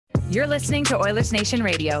You're listening to Oilersnation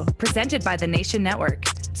Radio, presented by the Nation Network.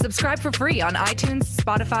 Subscribe for free on iTunes,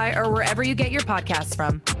 Spotify, or wherever you get your podcasts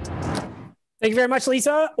from. Thank you very much,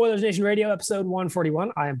 Lisa. Oilersnation Radio, episode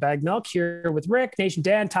 141. I am Bag Milk here with Rick, Nation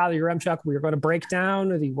Dan, Tyler Yaremchuk. We are going to break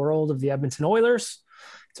down the world of the Edmonton Oilers.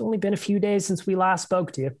 It's only been a few days since we last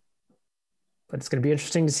spoke to you, but it's going to be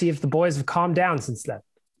interesting to see if the boys have calmed down since then.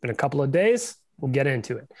 It's been a couple of days. We'll get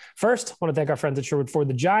into it. First, I want to thank our friends at Sherwood Ford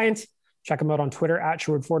the Giant. Check them out on Twitter at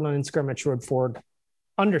Sherwood Ford and on Instagram at Sherwood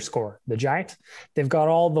Ford_the Giant. They've got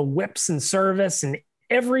all the whips and service and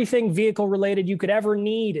everything vehicle related you could ever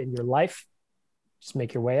need in your life. Just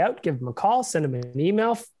make your way out, give them a call, send them an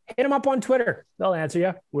email, hit them up on Twitter. They'll answer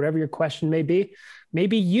you, whatever your question may be.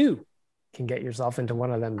 Maybe you can get yourself into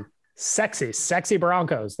one of them sexy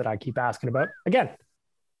Broncos that I keep asking about. Again,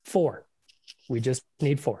 4. We just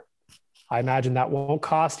need 4. I imagine that won't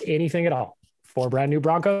cost anything at all. 4 brand new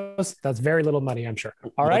Broncos. That's very little money, I'm sure.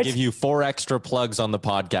 All right. We'll give you 4 extra plugs on the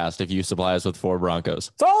podcast if you supply us with 4 Broncos.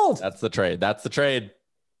 Sold. That's the trade.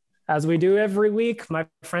 As we do every week, my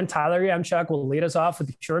friend Tyler Yaremchuk will lead us off with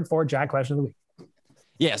the Sherwood Ford Giant question of the week.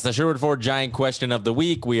 Yes, the Sherwood Ford Giant question of the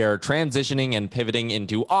week. We are transitioning and pivoting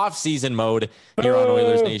into off-season mode here on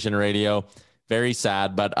Oilersnation Radio. Very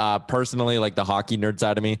sad, but personally, like the hockey nerd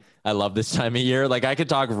side of me, I love this time of year. Like I could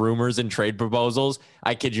talk rumors and trade proposals.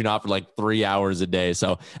 I kid you not, for like 3 hours a day.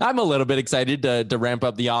 So I'm a little bit excited to ramp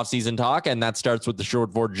up the offseason talk. And that starts with the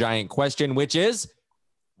Sherwood Ford Giant question, which is,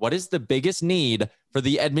 what is the biggest need for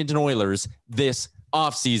the Edmonton Oilers this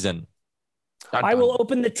offseason? I will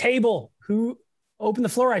open the table. Open the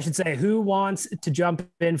floor, I should say. Who wants to jump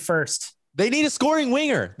in first? They need a scoring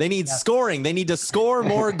winger. They need scoring. They need to score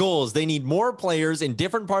more goals. They need more players in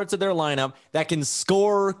different parts of their lineup that can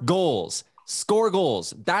score goals. Score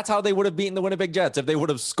goals. That's how they would have beaten the Winnipeg Jets, if they would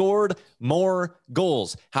have scored more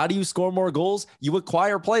goals. How do you score more goals? You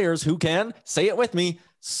acquire players who can, say it with me,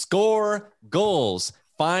 score goals.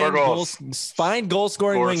 Find goal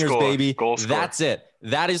scoring wingers, baby. That's it.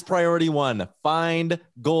 That is priority 1. Find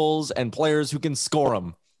goals and players who can score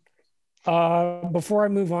them. Before I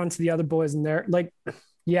move on to the other boys in there,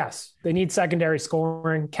 yes, they need secondary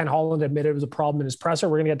scoring. Ken Holland admitted it was a problem in his presser.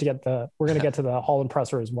 We're gonna get to the Holland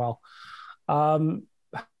presser as well. How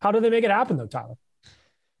do they make it happen though, Tyler?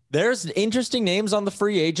 There's interesting names on the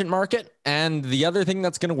free agent market. And the other thing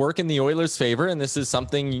that's going to work in the Oilers' favor, and this is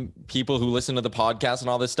something people who listen to the podcast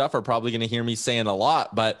and all this stuff are probably going to hear me saying a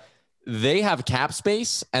lot, but they have cap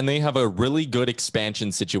space and they have a really good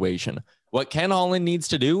expansion situation. What Ken Holland needs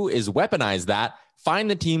to do is weaponize that, find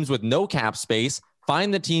the teams with no cap space,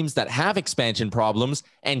 find the teams that have expansion problems,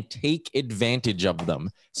 and take advantage of them.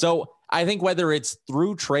 So I think whether it's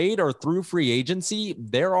through trade or through free agency,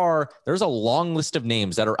 there's a long list of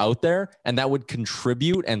names that are out there and that would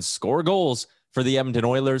contribute and score goals for the Edmonton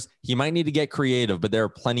Oilers. He might need to get creative, but there are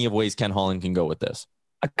plenty of ways Ken Holland can go with this.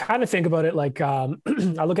 I kind of think about it like I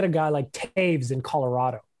look at a guy like Taves in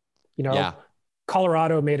Colorado.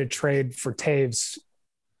 Colorado made a trade for Taves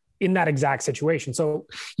in that exact situation. So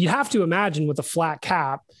you have to imagine with a flat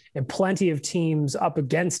cap and plenty of teams up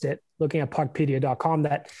against it, looking at puckpedia.com,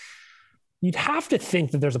 that you'd have to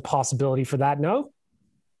think that there's a possibility for that. No?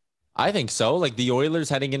 I think so. Like the Oilers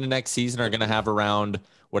heading into next season are going to have around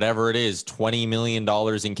whatever it is, $20 million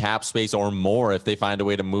in cap space or more if they find a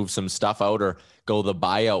way to move some stuff out or go the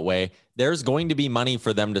buyout way. There's going to be money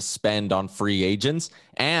for them to spend on free agents.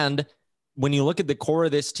 And when you look at the core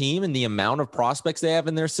of this team and the amount of prospects they have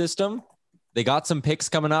in their system, they got some picks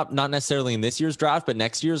coming up, not necessarily in this year's draft, but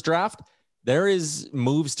next year's draft. There is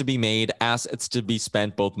moves to be made, assets to be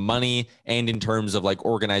spent, both money and in terms of like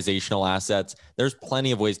organizational assets. There's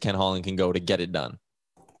plenty of ways Ken Holland can go to get it done.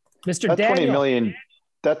 Mr. That Daniel.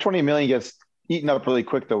 $20 million gets eaten up really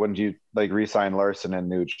quick though when you re-sign Larson and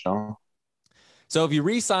Nuge, no? So if you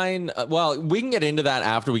re-sign, we can get into that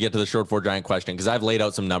after we get to the Sherwood Ford Giant question because I've laid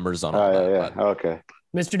out some numbers on it. Okay.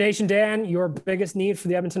 Mr. Nation Dan, your biggest need for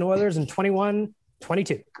the Edmonton Oilers in 21-22.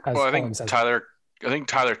 Well, I think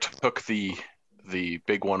Tyler took the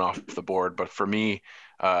big one off the board, but for me,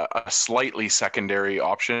 a slightly secondary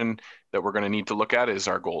option that we're going to need to look at is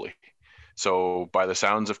our goalie. So by the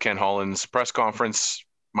sounds of Ken Holland's press conference,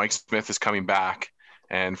 Mike Smith is coming back.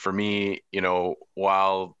 And for me,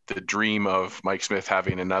 while the dream of Mike Smith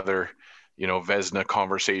having another, Vezina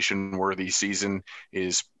conversation worthy season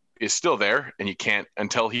is still there, and you can't,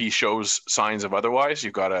 until he shows signs of otherwise,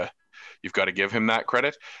 you've got to give him that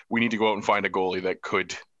credit. We need to go out and find a goalie that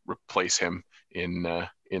could replace him in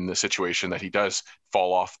the situation that he does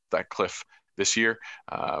fall off that cliff this year,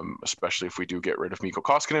 especially if we do get rid of Mikko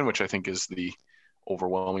Koskinen, which I think is the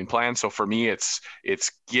overwhelming plan. So for me, it's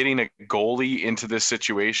getting a goalie into this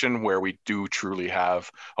situation where we do truly have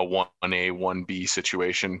a 1A, 1B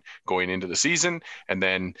situation going into the season. And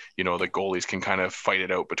then, the goalies can kind of fight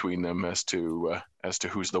it out between them as to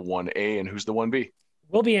who's the 1A and who's the 1B.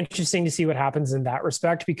 Will be interesting to see what happens in that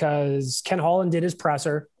respect, because Ken Holland did his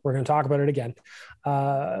presser. We're going to talk about it again.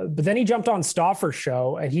 But then he jumped on Stauffer's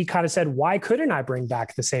show and he kind of said, why couldn't I bring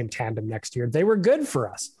back the same tandem next year? They were good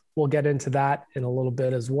for us. We'll get into that in a little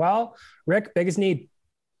bit as well. Rick, biggest need?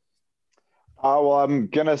 Well, I'm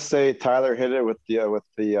gonna say Tyler hit it with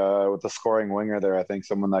the scoring winger there. I think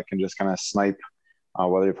someone that can just kind of snipe,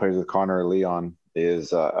 whether he plays with Connor or Leon,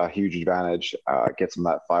 is a huge advantage. Gets him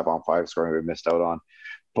that 5-on-5 scoring we missed out on.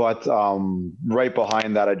 But right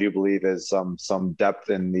behind that, I do believe is some depth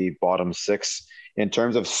in the bottom six. In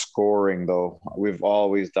terms of scoring, though, we've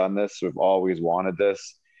always done this. We've always wanted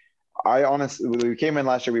this. We came in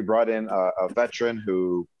last year, we brought in a veteran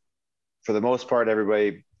who, for the most part,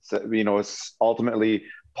 everybody, is ultimately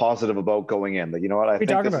positive about going in. Like, you know what, I think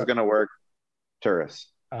this is going to work. Turris.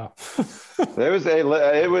 Oh.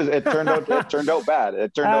 It turned out bad.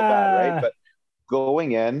 It turned out bad, right? But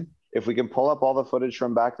going in, if we can pull up all the footage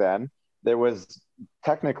from back then, there was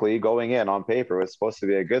technically going in on paper was supposed to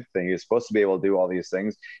be a good thing. He was supposed to be able to do all these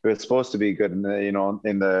things. It was supposed to be good in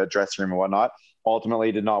the dressing room and whatnot. Ultimately,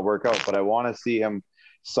 it did not work out. But I want to see him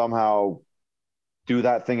somehow do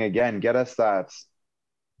that thing again. Get us that,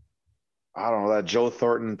 I don't know, that Joe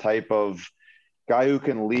Thornton type of guy who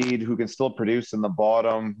can lead, who can still produce in the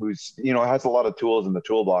bottom, who's, has a lot of tools in the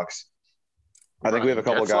toolbox. I think we have a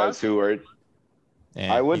couple of guys who are.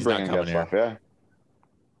 Yeah, I would bring in Getzlaf, yeah.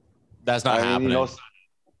 That's not happening.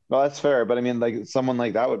 Well, that's fair, but I mean, like someone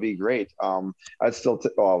like that would be great. I'd still.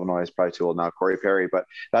 No, he's probably too old now, Corey Perry. But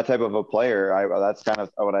that type of a player, that's kind of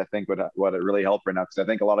what I think would it really help right now, because I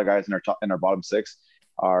think a lot of guys in our bottom six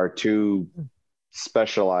are too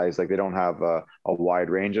specialized. Like they don't have a wide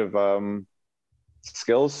range of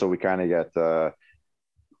skills, so we kind of get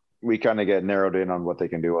narrowed in on what they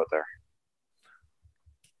can do out there.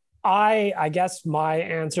 I guess my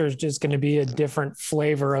answer is just going to be a different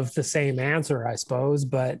flavor of the same answer, I suppose.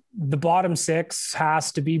 But the bottom six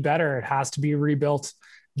has to be better. It has to be rebuilt.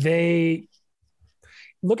 They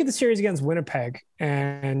look at the series against Winnipeg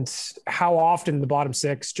and how often the bottom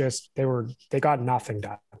six they got nothing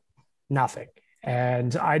done, nothing.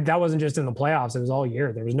 And that wasn't just in the playoffs. It was all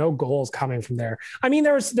year. There was no goals coming from there. I mean,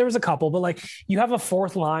 there was a couple, but like you have a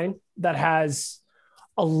fourth line that has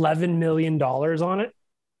 $11 million on it.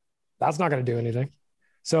 That's not going to do anything.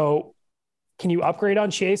 So can you upgrade on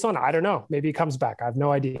Chiasson? I don't know. Maybe he comes back. I have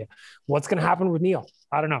no idea. What's going to happen with Neil?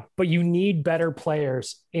 I don't know. But you need better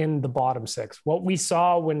players in the bottom six. What we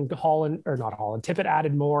saw when Tippett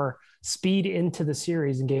added more speed into the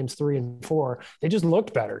series in games 3 and 4, they just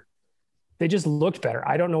looked better.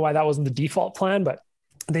 I don't know why that wasn't the default plan, but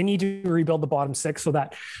they need to rebuild the bottom six so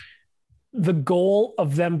that the goal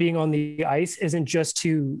of them being on the ice isn't just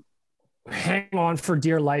to hang on for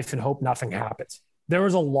dear life and hope nothing happens. There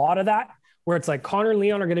was a lot of that where it's like Connor and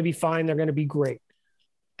Leon are going to be fine. They're going to be great.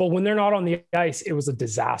 But when they're not on the ice, it was a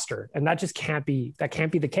disaster. And that just can't be the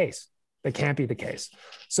case. That can't be the case.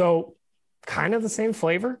 So kind of the same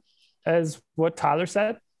flavor as what Tyler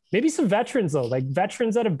said. Maybe some veterans though, like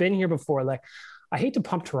veterans that have been here before. Like I hate to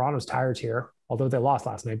pump Toronto's tires here, although they lost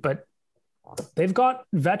last night, but they've got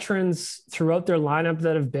veterans throughout their lineup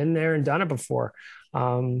that have been there and done it before.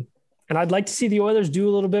 And I'd like to see the Oilers do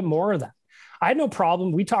a little bit more of that. I had no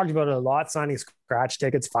problem. We talked about it a lot, signing scratch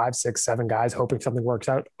tickets, 5, 6, 7 guys, hoping something works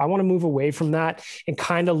out. I want to move away from that and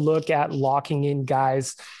kind of look at locking in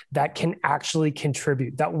guys that can actually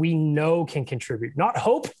contribute, that we know can contribute, not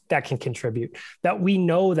hope that can contribute, that we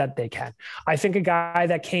know that they can. I think a guy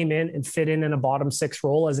that came in and fit in a bottom six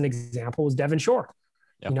role, as an example, was Devin Shore.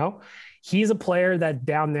 Yep. He's a player that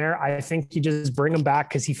down there, I think you just bring him back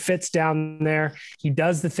because he fits down there. He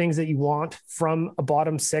does the things that you want from a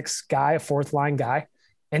bottom six guy, a fourth line guy,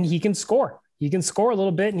 and he can score. He can score a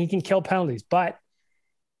little bit and he can kill penalties. But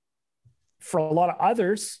for a lot of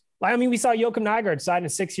others, we saw Joachim Nygard sign a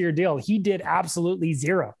 6-year deal. He did absolutely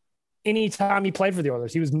zero. Anytime he played for the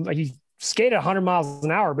Oilers, he skated 100 miles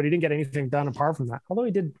an hour, but he didn't get anything done apart from that. Although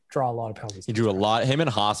he did draw a lot of penalties. He drew a lot. Him and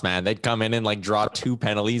Haas, man, they'd come in and like draw 2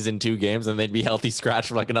 penalties in 2 games and they'd be healthy scratch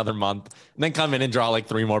for like another month and then come in and draw like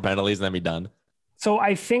 3 more penalties and then be done. So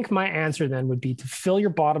I think my answer then would be to fill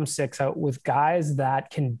your bottom six out with guys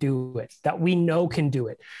that can do it, that we know can do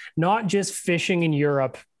it, not just fishing in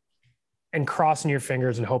Europe and crossing your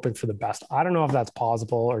fingers and hoping for the best. I don't know if that's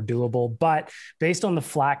possible or doable, but based on the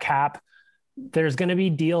flat cap, there's going to be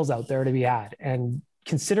deals out there to be had. And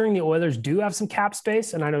considering the Oilers do have some cap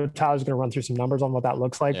space, and I know Tyler's going to run through some numbers on what that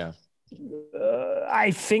looks like. Yeah.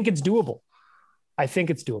 I think it's doable.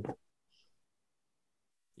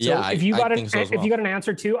 So Yeah, if you got if you got an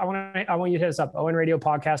answer too, I want you to hit us up. ON Radio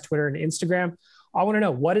Podcast, Twitter, and Instagram. I want to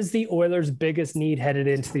know, what is the Oilers' biggest need headed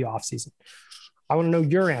into the offseason? I want to know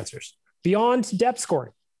your answers beyond depth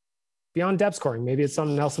scoring. Maybe it's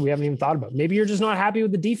something else that we haven't even thought about. Maybe you're just not happy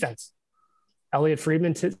with the defense. Elliot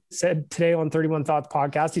Friedman said today on 31 Thoughts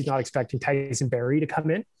podcast, he's not expecting Tyson Barrie to come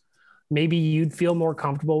in. Maybe you'd feel more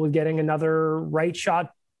comfortable with getting another right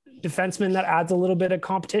shot defenseman that adds a little bit of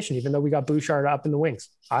competition, even though we got Bouchard up in the wings.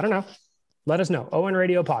 I don't know. Let us know. ON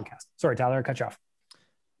Radio Podcast. Sorry, Tyler, I cut you off.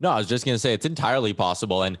 No, I was just going to say it's entirely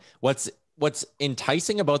possible. And what's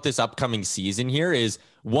enticing about this upcoming season here is,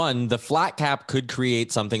 one, the flat cap could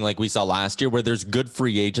create something like we saw last year where there's good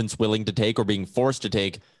free agents willing to take or being forced to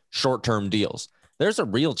take short-term deals. There's a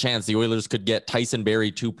real chance the Oilers could get Tyson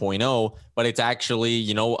Barrie 2.0, but it's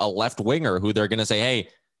actually, a left winger who they're going to say, hey,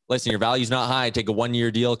 listen, your value's not high. Take a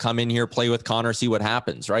 1-year deal, come in here, play with Connor, see what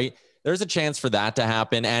happens, right? There's a chance for that to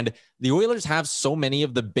happen. And the Oilers have so many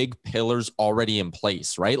of the big pillars already in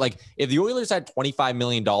place, right? Like if the Oilers had $25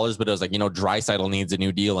 million, but it was like, Draisaitl needs a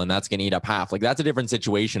new deal and that's going to eat up half. Like that's a different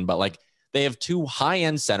situation. But like they have 2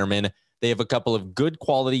 high-end centermen. They have a couple of good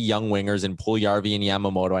quality young wingers in Puljujarvi and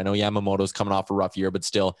Yamamoto. I know Yamamoto's coming off a rough year, but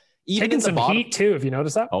still. Even taking some heat too, if you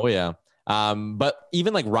notice that. Oh, yeah. But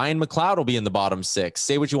even like Ryan McLeod will be in the bottom 6.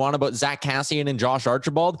 Say what you want about Zach Cassian and Josh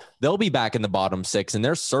Archibald. They'll be back in the bottom 6 and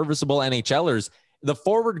they're serviceable NHLers. The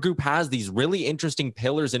forward group has these really interesting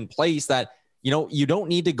pillars in place that, you don't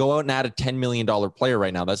need to go out and add a $10 million player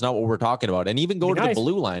right now. That's not what we're talking about. And even go to the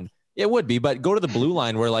blue line. It would be, but go to the blue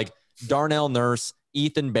line where like Darnell Nurse,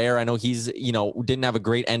 Ethan Bear, I know he's, didn't have a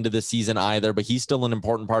great end of the season either, but he's still an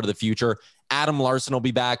important part of the future. Adam Larson will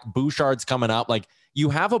be back. Bouchard's coming up. Like you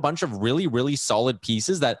have a bunch of really, really solid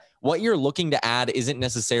pieces that what you're looking to add isn't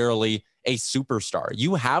necessarily a superstar.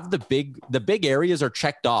 You have the big areas are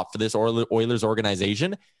checked off for this Oilers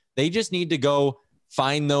organization. They just need to go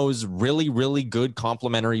find those really, really good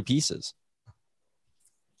complementary pieces.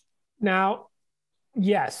 Now,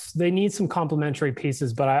 yes, they need some complementary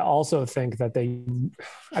pieces, but I also think that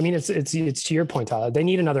it's to your point, Tyler. They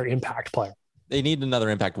need another impact player. They need another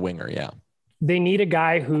impact winger. Yeah. They need a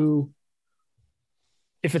guy who,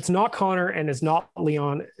 if it's not Connor and it's not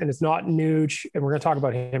Leon and it's not Nuge, and we're going to talk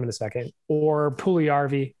about him in a second, or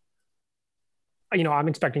Puljujarvi, I'm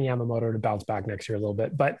expecting Yamamoto to bounce back next year a little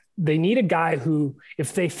bit, but they need a guy who,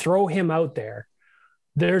 if they throw him out there,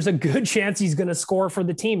 there's a good chance he's going to score for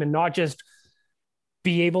the team and not just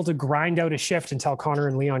be able to grind out a shift until Connor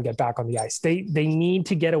and Leon get back on the ice. They need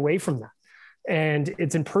to get away from that. And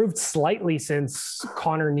it's improved slightly since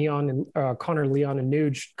Connor, Leon, and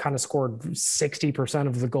Nuge kind of scored 60%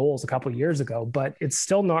 of the goals a couple of years ago, but it's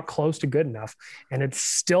still not close to good enough. And it's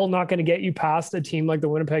still not going to get you past a team like the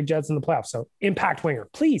Winnipeg Jets in the playoffs. So impact winger,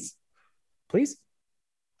 please.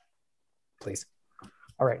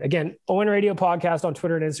 All right. Again, ON Radio Podcast on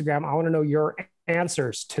Twitter and Instagram. I want to know your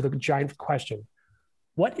answers to the giant question.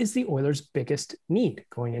 What is the Oilers' biggest need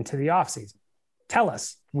going into the offseason? Tell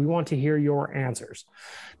us. We want to hear your answers.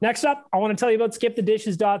 Next up, I want to tell you about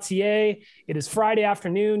skipthedishes.ca. It is Friday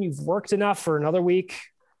afternoon. You've worked enough for another week.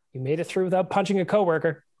 You made it through without punching a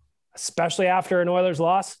coworker, especially after an Oilers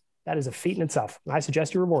loss. That is a feat in itself. And I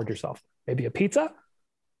suggest you reward yourself. Maybe a pizza,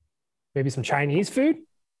 maybe some Chinese food,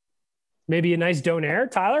 maybe a nice donair,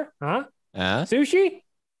 Tyler, huh? Sushi?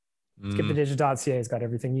 Skipthedishes.ca has got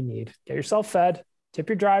everything you need. Get yourself fed, tip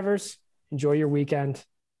your drivers, enjoy your weekend.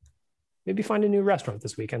 Maybe find a new restaurant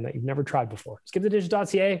this weekend that you've never tried before.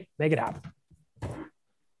 Skipthedishes.ca, make it happen.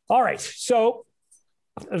 All right. So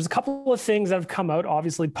there's a couple of things that have come out,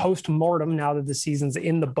 obviously post-mortem now that the season's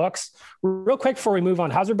in the books. Real quick before we move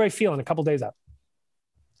on, how's everybody feeling a couple days out?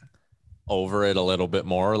 Over it a little bit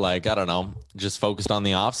more. Like, I don't know, just focused on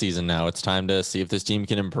the offseason now. It's time to see if this team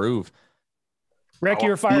can improve. Rick, you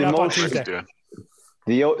were fired up on Tuesday.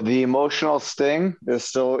 The emotional sting is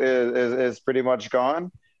still is pretty much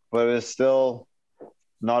gone. But it was still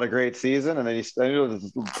not a great season, and then I know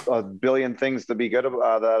there's a billion things to be good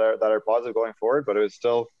about that are positive going forward. But it was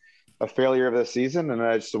still a failure of the season, and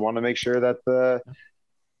I just want to make sure that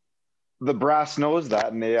the brass knows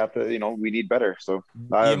that, and they have to, we need better. So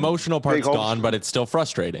the emotional part's gone, but it's still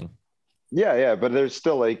frustrating. Yeah, but there's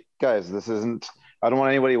still like, guys, this isn't. I don't want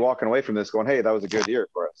anybody walking away from this going, "Hey, that was a good year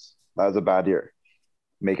for us. That was a bad year.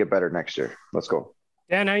 Make it better next year. Let's go."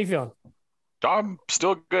 Dan, how you feeling? I'm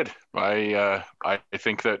still good. I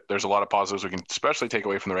think that there's a lot of positives we can especially take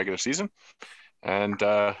away from the regular season. And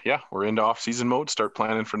we're into off-season mode, start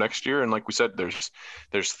planning for next year. And like we said,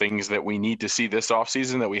 there's things that we need to see this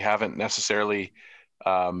off-season that we haven't necessarily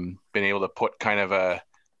been able to put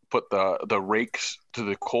the rakes to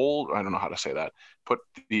the coal. I don't know how to say that. Put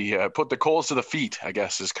the coals to the feet, I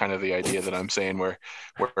guess, is kind of the idea that I'm saying. Where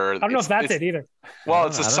I don't know if that's it either. Well,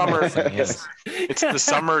 it's the summer. It's the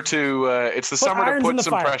summer to put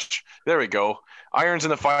some pressure. There we go. Irons in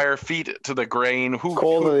the fire, feet to the grain.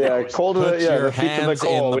 Cold to the feet to the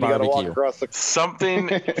coal. When you gotta walk across the something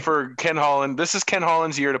for Ken Holland. This is Ken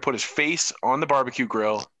Holland's year to put his face on the barbecue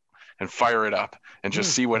grill and fire it up and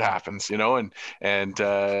just see what happens, and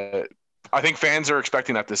I think fans are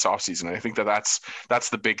expecting that this offseason. I think that's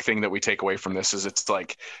the big thing that we take away from this is it's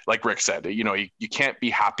like Rick said, you can't be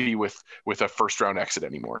happy with a first round exit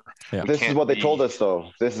anymore. Yeah. This is what they told us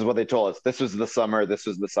though. This is what they told us. This was the summer. This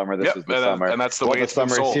was the summer. This was the summer. And that's the way it's been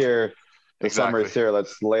sold. Here. The summer is here.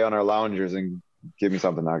 Let's lay on our loungers and give me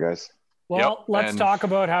something now, guys. Well, let's talk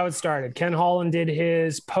about how it started. Ken Holland did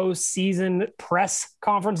his postseason press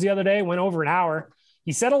conference the other day, went over an hour.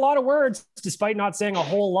 He said a lot of words despite not saying a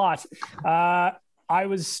whole lot. I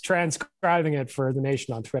was transcribing it for the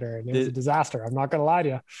Nation on Twitter, and it was a disaster. I'm not going to lie to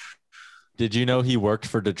you. Did you know he worked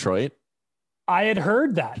for Detroit? I had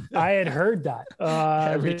heard that.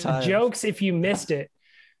 Every time. Jokes, if you missed it,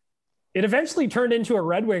 it eventually turned into a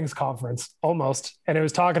Red Wings conference almost. And it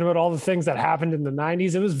was talking about all the things that happened in the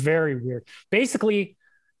 90s. It was very weird. Basically,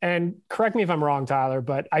 and correct me if I'm wrong, Tyler,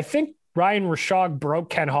 but I think Ryan Rishaug broke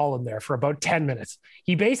Ken Holland there for about 10 minutes.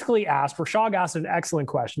 He basically Rishaug asked an excellent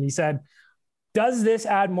question. He said, does this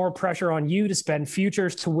add more pressure on you to spend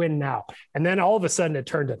futures to win now? And then all of a sudden it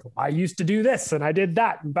turned into, I used to do this and I did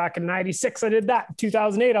that. And back in 96, I did that. In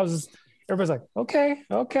 2008, everybody's like, okay.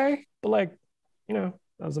 But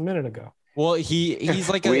that was a minute ago. Well, he's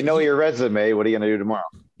like, we know your resume. What are you going to do tomorrow?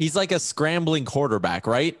 He's like a scrambling quarterback,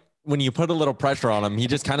 right? When you put a little pressure on him, he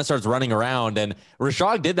just kind of starts running around. And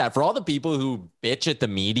Rishaug did that. For all the people who bitch at the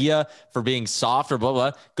media for being soft or blah,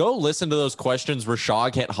 blah, go listen to those questions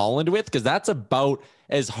Rishaug hit Holland with, because that's about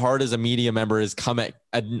as hard as a media member has come at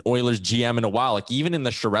an Oilers GM in a while. Like even in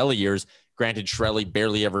the Chiarelli years, granted, Chiarelli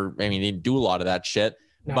barely ever, he didn't do a lot of that shit.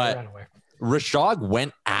 No, but Rishaug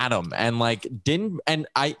went at him and I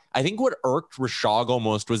think what irked Rishaug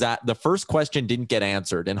almost was that the first question didn't get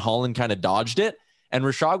answered and Holland kind of dodged it. And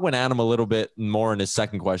Rishaug went at him a little bit more in his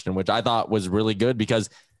second question, which I thought was really good because,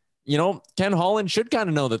 Ken Holland should kind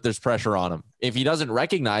of know that there's pressure on him. If he doesn't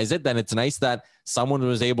recognize it, then it's nice that someone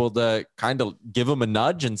was able to kind of give him a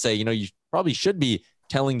nudge and say, you probably should be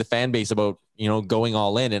telling the fan base about, going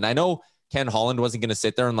all in. And I know Ken Holland wasn't going to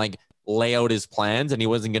sit there and lay out his plans and he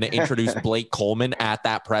wasn't going to introduce Blake Coleman at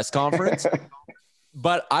that press conference.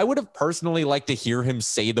 But I would have personally liked to hear him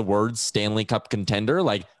say the words Stanley Cup contender,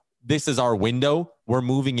 this is our window. We're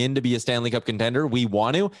moving in to be a Stanley Cup contender. We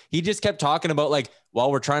want to. He just kept talking about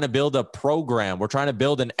we're trying to build a program. We're trying to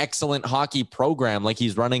build an excellent hockey program.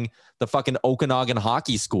 He's running the fucking Okanagan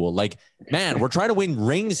hockey school. Man, we're trying to win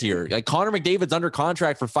rings here. Connor McDavid's under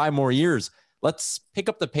contract for 5 more years. Let's pick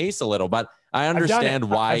up the pace a little, but I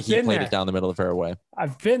understand why he played it down the middle of the fairway.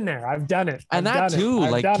 I've been there. I've done it. And that too,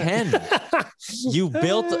 Ken, you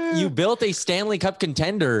built a Stanley Cup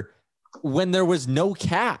contender when there was no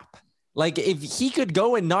cap. If he could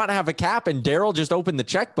go and not have a cap and Daryl just opened the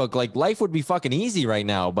checkbook, life would be fucking easy right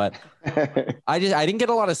now. But I didn't get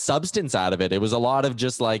a lot of substance out of it. It was a lot of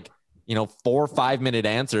just 4 or 5 minute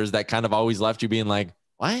answers that kind of always left you being like,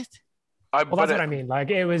 what? That's what I mean.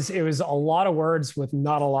 It was a lot of words with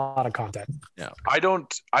not a lot of content. Yeah. I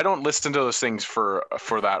don't listen to those things for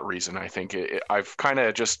that reason. I think I've kind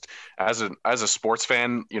of just as a sports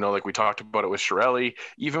fan, like we talked about it with Chiarelli,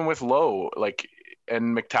 even with Lowe,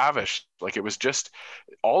 and McTavish, it was just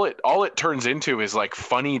all it turns into is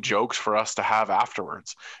funny jokes for us to have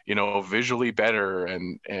afterwards, visually better.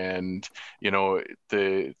 And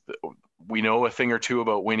we know a thing or two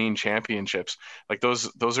about winning championships.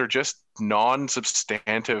 Those are just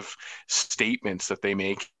non-substantive statements that they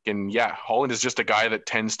make. And yeah, Holland is just a guy that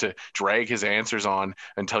tends to drag his answers on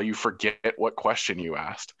until you forget what question you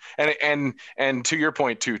asked. And to your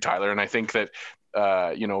point too, Tyler, and I think that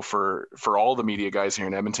for all the media guys here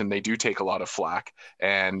in Edmonton, they do take a lot of flack,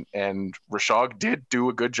 and Rishaug did do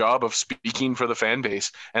a good job of speaking for the fan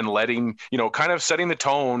base and letting, kind of setting the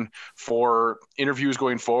tone for interviews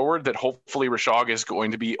going forward, that hopefully Rishaug is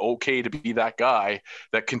going to be okay to be that guy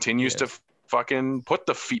that continues to fucking put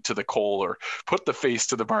the feet to the coal or put the face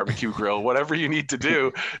to the barbecue grill, whatever you need to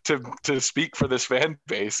do to speak for this fan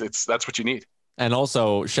base. That's what you need. And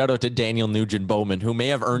also, shout out to Daniel Nugent-Bowman, who may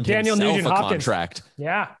have earned himself a contract.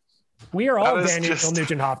 Yeah. We are all Daniel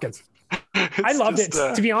Nugent-Hopkins. I loved it.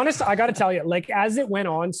 To be honest, I got to tell you, like as it went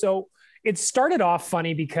on, so it started off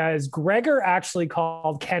funny because Gregor actually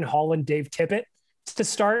called Ken Holland Dave Tippett to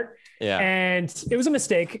start. Yeah. And it was a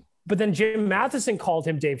mistake. But then Jim Matheson called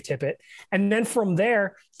him Dave Tippett. And then from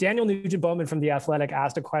there, Daniel Nugent-Bowman from The Athletic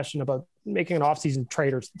asked a question about making an offseason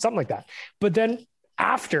trade or something like that. But then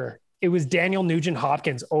after, it was Daniel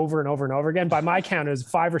Nugent-Hopkins over and over and over again. By my count, it was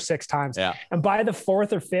 5 or 6 times. Yeah. And by the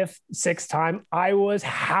 4th or 5th, 6th time, I was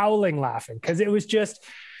howling laughing because it was just,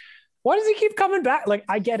 why does he keep coming back? Like,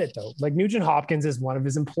 I get it though. Like Nugent-Hopkins is one of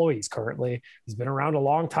his employees currently. He's been around a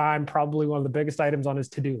long time, probably one of the biggest items on his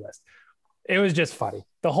to-do list. It was just funny.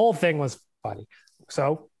 The whole thing was funny.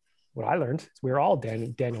 So what I learned is we were all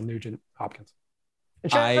Daniel Nugent-Hopkins.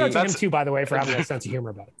 And shout out to him too, by the way, for having a sense of humor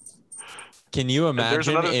about it. Can you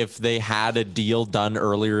imagine if they had a deal done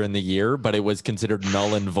earlier in the year, but it was considered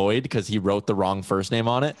null and void because he wrote the wrong first name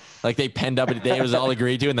on it? Like they penned up, it was all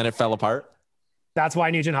agreed to, and then it fell apart. That's why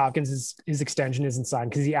Nugent-Hopkins, his extension isn't signed,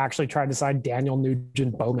 because he actually tried to sign Daniel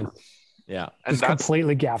Nugent-Bowman. Yeah. And he's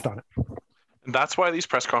completely gaffed on it. And that's why these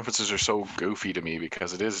press conferences are so goofy to me,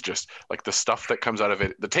 because it is just like the stuff that comes out of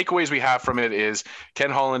it. The takeaways we have from it is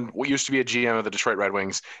Ken Holland used to be a GM of the Detroit Red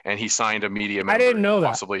Wings, and he signed a media member, I didn't know that.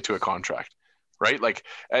 Possibly to a contract, right? Like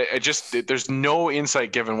there's no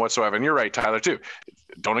insight given whatsoever. And you're right, Tyler, too.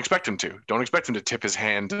 Don't expect him to tip his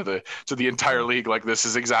hand to the entire league. Like this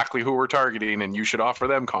is exactly who we're targeting and you should offer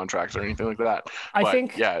them contracts or anything like that. I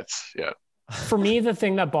think for me, the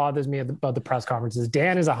thing that bothers me about the press conferences,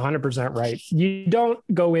 Dan is 100% right. You don't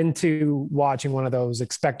go into watching one of those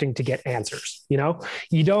expecting to get answers. You know,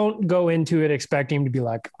 you don't go into it expecting him to be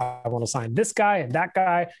like, I want to sign this guy and that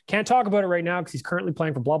guy. Can't talk about it right now because he's currently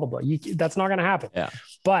playing for blah, blah, blah. That's not going to happen. Yeah.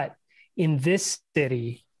 But in this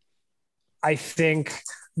city, I think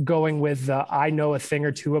going with the I know a thing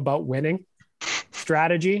or two about winning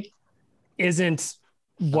strategy isn't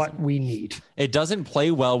what we need. It doesn't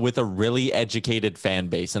play well with a really educated fan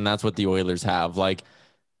base, and that's what the Oilers have. Like,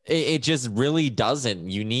 it just really doesn't.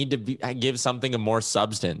 You need to give something of more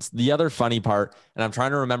substance. The other funny part, and I'm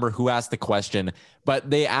trying to remember who asked the question, but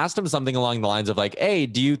they asked him something along the lines of like, hey,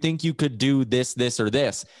 do you think you could do this, this, or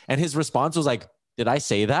this? And his response was like, did I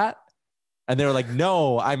say that? And they were like,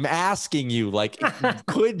 no, I'm asking you, like,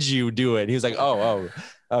 could you do it? And he was like, oh,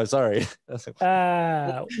 sorry.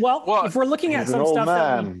 Well, if we're looking at some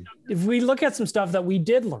stuff, if we look at some stuff that we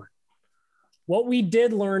did learn, what we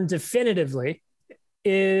did learn definitively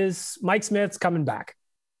is Mike Smith's coming back,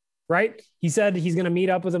 right? He said he's going to meet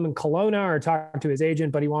up with him in Kelowna or talk to his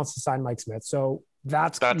agent, but he wants to sign Mike Smith. So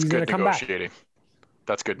that's good negotiating.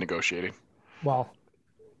 That's good negotiating. Well,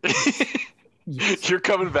 yes. You're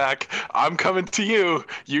coming back. I'm coming to you.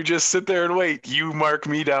 You just sit there and wait. You mark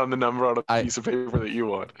me down the number on a piece of paper that you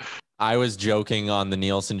want. I was joking on the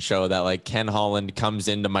Nielsen show that like Ken Holland comes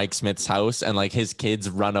into Mike Smith's house and like his kids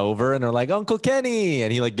run over and are like, Uncle Kenny.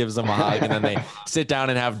 And he like gives them a hug and then they sit down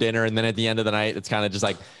and have dinner. And then at the end of the night, it's kind of just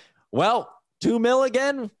like, well, $2 million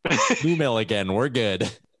again, $2 million again. We're good.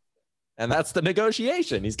 And that's the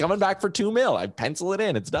negotiation. He's coming back for $2 million. I pencil it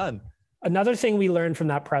in. It's done. Another thing we learned from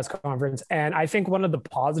that press conference, and I think one of the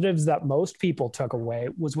positives that most people took away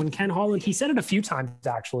was when Ken Holland, he said it a few times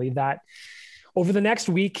actually, that over the next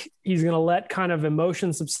week, he's going to let kind of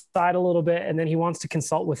emotions subside a little bit. And then he wants to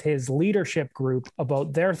consult with his leadership group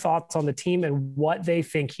about their thoughts on the team and what they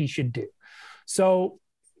think he should do. So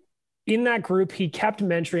in that group, he kept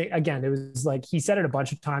mentioning, again, it was like, he said it a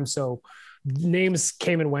bunch of times. So names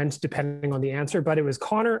came and went depending on the answer, but it was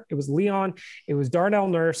Connor, it was Leon, it was Darnell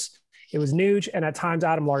Nurse, it was Nuge, and at times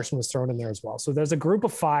Adam Larson was thrown in there as well. So there's a group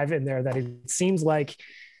of 5 in there that it seems like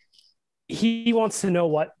he wants to know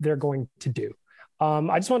what they're going to do.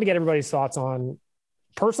 I just want to get everybody's thoughts on,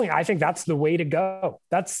 personally, I think that's the way to go.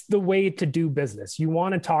 That's the way to do business. You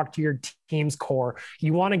want to talk to your team's core.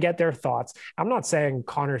 You want to get their thoughts. I'm not saying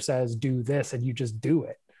Connor says do this and you just do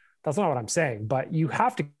it. That's not what I'm saying, but you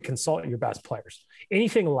have to consult your best players.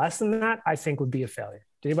 Anything less than that, I think would be a failure.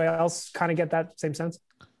 Did anybody else kind of get that same sense?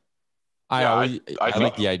 I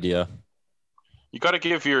like the idea. You got to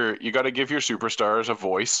give your superstars a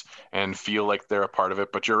voice and feel like they're a part of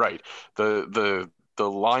it. But you're right. The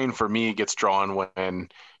line for me gets drawn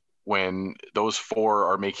when those 4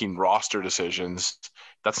 are making roster decisions.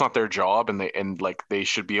 That's not their job, and they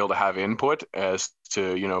should be able to have input as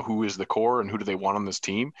to, you know, who is the core and who do they want on this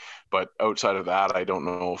team. But outside of that, I don't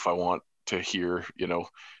know if I want to hear, you know,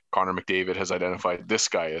 Connor McDavid has identified this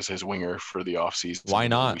guy as his winger for the offseason. Why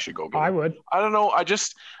not? We should go. I would. I don't know. I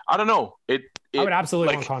don't know. I would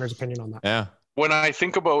absolutely want Connor's opinion on that. Yeah. When I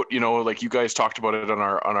think about, you know, like you guys talked about it on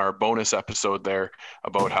our bonus episode there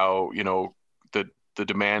about how, you know, the the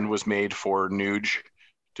demand was made for Nuge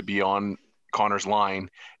to be on Connor's line,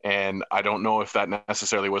 and I don't know if that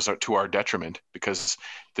necessarily was to our detriment, because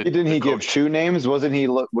didn't he give two names? Wasn't he?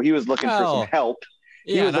 He was looking for some help.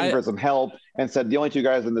 He was looking for some help and said, the only two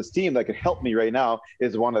guys on this team that could help me right now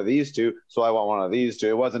is one of these two. So I want one of these two.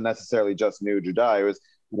 It wasn't necessarily just Nuge or Die. It was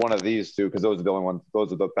one of these two, because those are the only ones.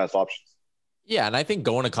 Those are the best options. Yeah, and I think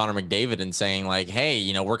going to Connor McDavid and saying like,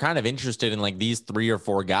 hey, we're kind of interested in like these 3 or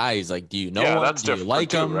 4 guys. Like, do you know them? That's do you like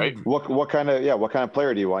too, them? Right? What kind of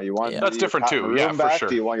player do you want? You want that's different too. Yeah, for sure.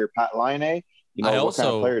 Do you want your Pat Laine? What kind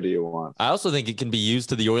of player do you want? I also think it can be used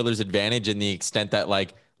to the Oilers' advantage in the extent that,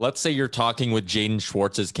 like, let's say you're talking with Jaden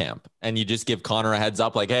Schwartz's camp and you just give Connor a heads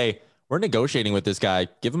up, like, hey, we're negotiating with this guy.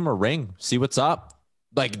 Give him a ring. See what's up.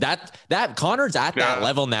 Like that Connor's at that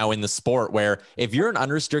level now in the sport where if you're an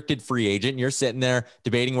unrestricted free agent, you're sitting there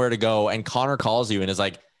debating where to go, and Connor calls you and is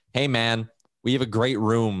like, hey man, we have a great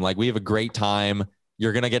room. Like, we have a great time.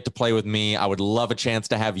 You're going to get to play with me. I would love a chance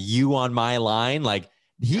to have you on my line. Like,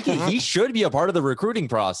 he should be a part of the recruiting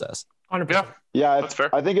process. 100%. Yeah, that's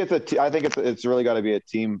fair. I think it's really got to be a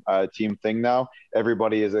team thing now.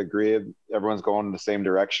 Everybody is agreed. Everyone's going in the same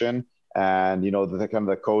direction. And, the kind of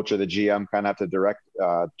the coach or the GM kind of have to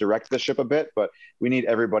direct the ship a bit, but we need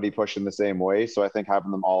everybody pushing the same way. So I think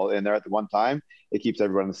having them all in there at the one time, it keeps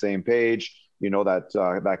everyone on the same page.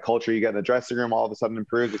 That culture you get in the dressing room all of a sudden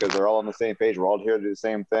improves because they're all on the same page. We're all here to do the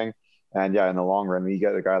same thing. And in the long run, when you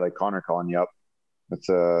get a guy like Connor calling you up, that's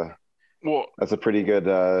a pretty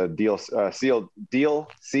good deal sealer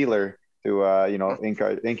to,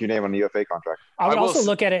 ink your name on the UFA contract. I would also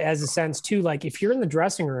look at it as a sense too, like if you're in the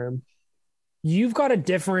dressing room, you've got a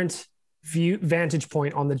different vantage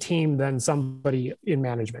point on the team than somebody in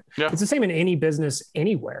management. Yeah. It's the same in any business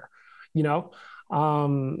anywhere,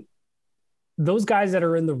 those guys that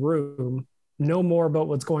are in the room know more about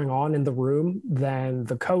what's going on in the room than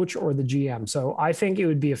the coach or the GM. So I think it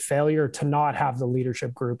would be a failure to not have the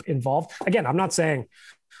leadership group involved. Again, I'm not saying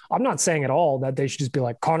at all that they should just be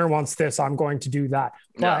like, Connor wants this, I'm going to do that.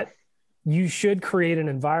 But you should create an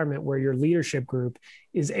environment where your leadership group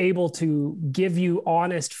is able to give you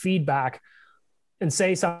honest feedback and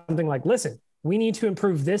say something like, listen, we need to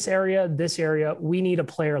improve this area. We need a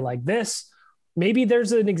player like this. Maybe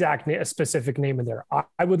there's a specific name in there.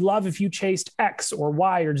 I would love if you chased X or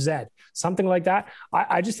Y or Z, something like that.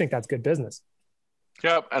 I just think that's good business.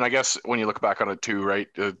 Yeah, and I guess when you look back on it too, right,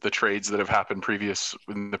 the trades that have happened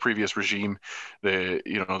in the previous regime,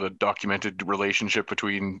 the documented relationship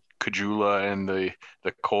between Kajula and the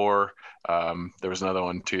core. There was another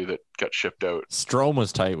one too that got shipped out. Strome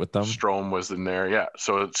was tight with them. Strome was in there, yeah.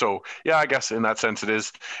 So yeah, I guess in that sense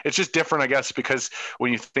it's just different, I guess, because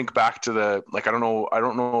when you think back to I don't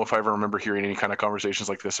know if I ever remember hearing any kind of conversations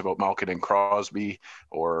like this about Malkin and Crosby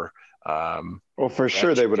or. Well, for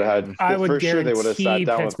sure they would have had. They would have sat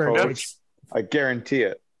down with coach. I guarantee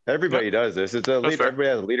it. Everybody does this. Everybody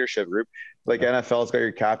has a leadership group. Like NFL's got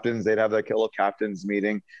your captains. They'd have like a little captains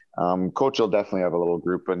meeting. Coach will definitely have a little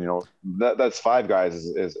group, and that's 5 guys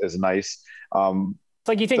is nice. It's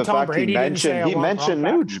like you think Tom Brady he mentioned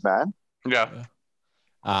Nuge, man. Yeah.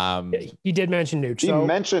 He did mention Nuge. He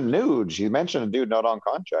mentioned Nuge. He mentioned a dude not on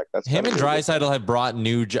contract. That's him and Draisaitl have brought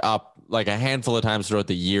Nuge up like a handful of times throughout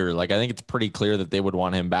the year. Like, I think it's pretty clear that they would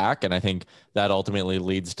want him back. And I think that ultimately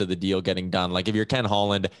leads to the deal getting done. Like, if you're Ken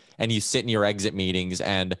Holland and you sit in your exit meetings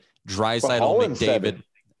and Draisaitl, McDavid.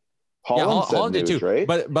 Holland did too. Right?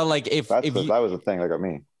 But like, that was the thing that got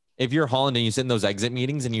me. If you're Holland and you sit in those exit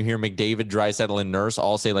meetings and you hear McDavid, Draisaitl, and Nurse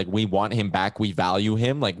all say, like, we want him back, we value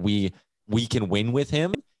him, like, we can win with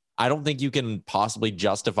him, I don't think you can possibly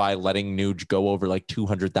justify letting Nuge go over like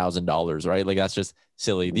 $200,000, right? Like, that's just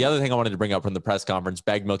silly. The other thing I wanted to bring up from the press conference,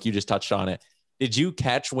 Bag Milk, you just touched on it. Did you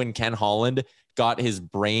catch when Ken Holland got his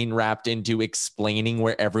brain wrapped into explaining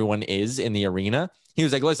where everyone is in the arena? He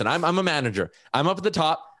was like, listen, I'm a manager. I'm up at the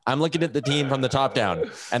top. I'm looking at the team from the top down,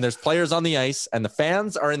 and there's players on the ice, and the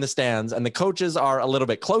fans are in the stands, and the coaches are a little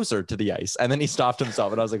bit closer to the ice. And then he stopped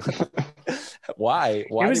himself, and I was like, why? It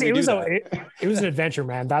was an adventure,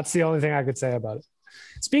 man. That's the only thing I could say about it.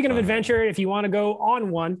 Speaking of adventure, if you want to go on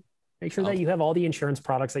one, make sure that you have all the insurance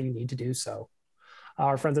products that you need to do so.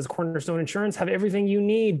 Our friends at Cornerstone Insurance have everything you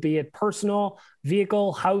need, be it personal,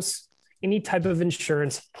 vehicle, house, any type of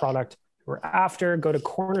insurance product we're after. Go to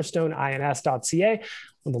cornerstoneins.ca.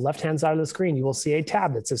 On the left-hand side of the screen, you will see a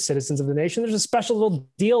tab that says Citizens of the Nation. There's a special little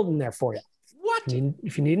deal in there for you. What?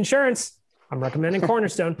 If you need insurance, I'm recommending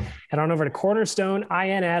Cornerstone. Head on over to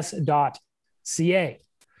cornerstoneins.ca.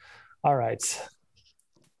 All right.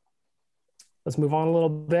 Let's move on a little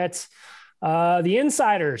bit. The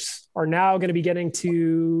insiders are now going to be getting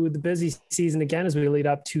to the busy season again as we lead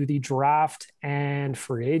up to the draft and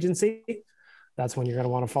free agency. That's when you're going to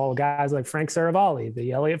want to follow guys like Frank Saravalli,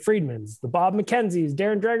 the Elliot Friedmans, the Bob McKenzies,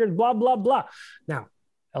 Darren Dregers, blah, blah, blah. Now,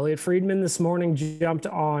 Elliot Friedman this morning jumped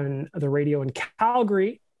on the radio in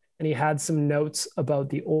Calgary, and he had some notes about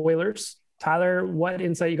the Oilers. Tyler, what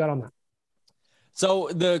insight you got on that? So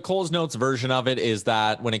the Cole's Notes version of it is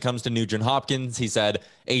that when it comes to Nugent Hopkins, he said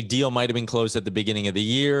a deal might have been close at the beginning of the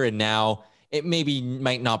year, and now it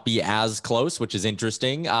might not be as close, which is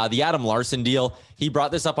interesting. The Adam Larson deal, he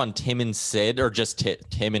brought this up on Tim and Sid, or just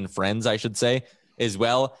Tim and Friends, I should say, as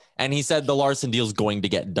well. And he said the Larson deal is going to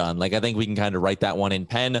get done. Like, I think we can kind of write that one in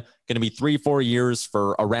pen. Going to be 3-4 years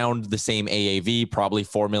for around the same AAV, probably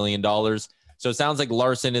 $4 million. So it sounds like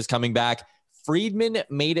Larson is coming back. Friedman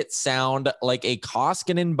made it sound like a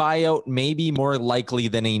Koskinen buyout may be more likely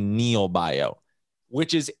than a Neal buyout,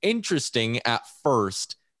 which is interesting at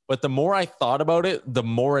first. But the more I thought about it, the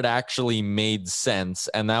more it actually made sense.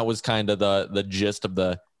 And that was kind of the gist of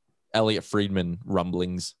the Elliot Friedman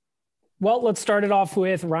rumblings. Well, let's start it off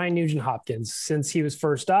with Ryan Nugent-Hopkins. Since he was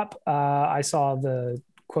first up, I saw the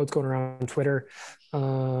quotes going around on Twitter.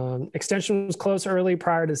 Extension was close early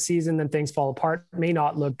prior to the season, then things fall apart. May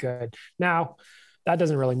not look good. Now, that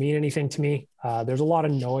doesn't really mean anything to me. There's a lot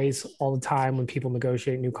of noise all the time when people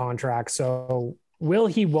negotiate new contracts. So will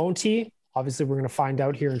he, won't he? Obviously, we're going to find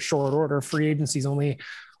out here in short order. Free agency's only,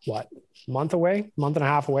 month and a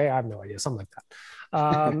half away? I have no idea, something like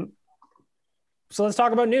that. So let's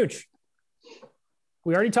talk about Nuge.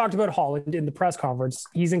 We already talked about Holland in the press conference.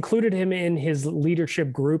 He's included him in his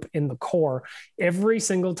leadership group in the core. Every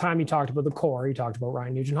single time he talked about the core, he talked about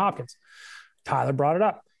Ryan Nugent-Hopkins. Tyler brought it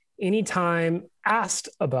up. Anytime asked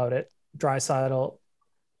about it, Draisaitl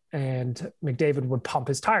and McDavid would pump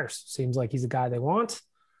his tires. Seems like he's a guy they want.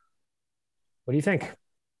 What do you think?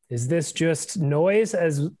 Is this just noise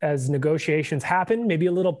as negotiations happen? Maybe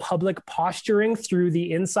a little public posturing through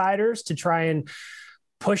the insiders to try and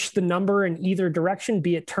push the number in either direction,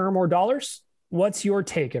 be it term or dollars? What's your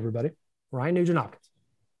take, everybody? Ryan Nugent-Hopkins.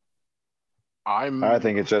 I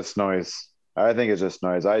think it's just noise.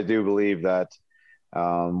 I do believe that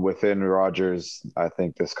within Rogers, I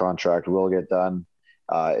think this contract will get done.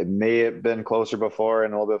 It may have been closer before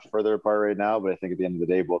and a little bit further apart right now, but I think at the end of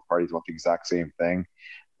the day, both parties want the exact same thing.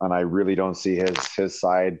 And I really don't see his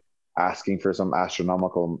side asking for some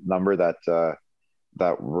astronomical number that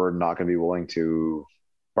we're not going to be willing to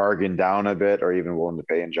bargain down a bit or even willing to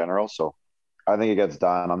pay in general. So I think it gets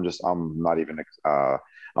done. I'm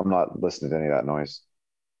not listening to any of that noise.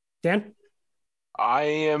 Dan? I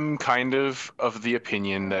am kind of the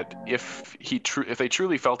opinion that if they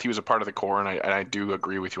truly felt he was a part of the core, and I do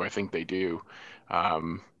agree with you, I think they do. I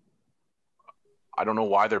don't know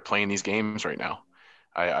why they're playing these games right now.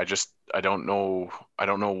 I don't know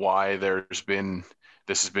why this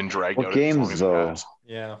has been dragged out. Games though?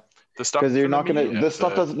 Yeah. Because you're not going to. This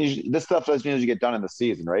stuff doesn't usually get done in the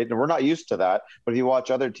season, right? And we're not used to that. But if you watch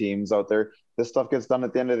other teams out there, this stuff gets done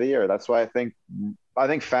at the end of the year. That's why I think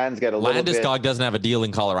fans get a little bit. Landeskog doesn't have a deal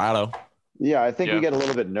in Colorado. Yeah, I think we get a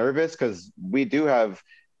little bit nervous because we do have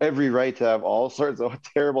every right to have all sorts of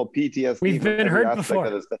terrible PTSD. We've been hurt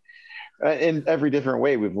before. In every different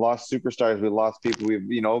way. We've lost superstars. We've lost people.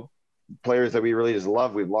 Players that we really just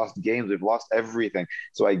love. We've lost games. We've lost everything.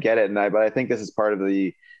 So I get it. But I think this is part of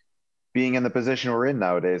the being in the position we're in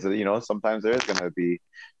nowadays. Sometimes there is going to be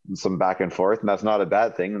some back and forth, and that's not a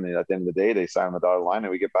bad thing. And at the end of the day, they sign the dotted line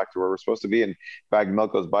and we get back to where we're supposed to be. And Bag of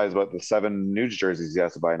Milk goes by is about the 7 Nuge jerseys he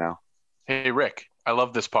has to buy now. Hey, Rick, I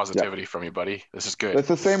love this positivity from you, buddy. This is good. It's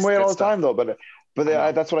the same way all the time though, but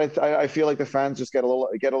that's what I feel like the fans just get a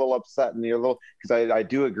little upset, and because I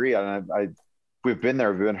do agree. And we've been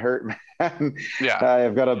there, we've been hurt, man. Yeah.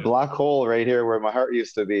 I've got a black hole right here where my heart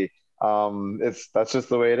used to be. That's just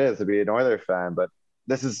the way it is to be an Oilers fan. But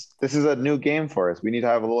this is a new game for us. We need to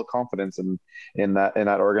have a little confidence in that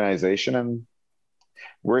organization, and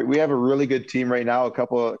we have a really good team right now. A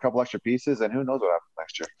couple extra pieces, and who knows what happens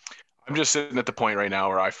next year. I'm just sitting at the point right now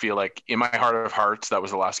where I feel like in my heart of hearts, that was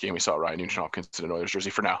the last game we saw Ryan Nugent-Hopkins in an Oilers jersey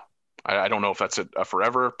for now. I don't know if that's a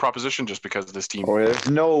forever proposition just because this team. Oh, there's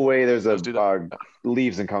no way there's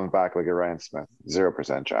leaves and comes back like a Ryan Smith.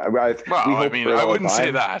 0% chance. I wouldn't say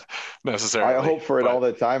that necessarily. I hope for it all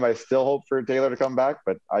the time. I still hope for Taylor to come back,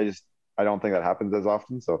 but I don't think that happens as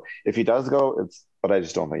often. So if he does go, but I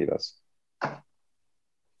just don't think he does.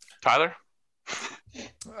 Tyler?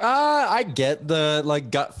 I get the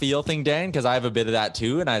gut feel thing, Dan, because I have a bit of that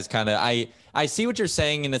too. And I see what you're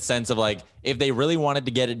saying in the sense of if they really wanted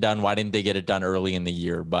to get it done, why didn't they get it done early in the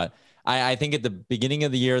year? But I think at the beginning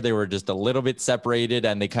of the year, they were just a little bit separated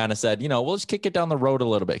and they kind of said, we'll just kick it down the road a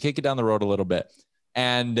little bit.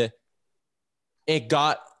 And it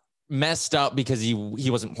got messed up because he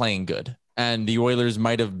wasn't playing good. And the Oilers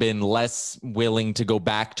might have been less willing to go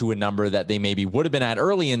back to a number that they maybe would have been at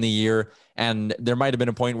early in the year. And there might have been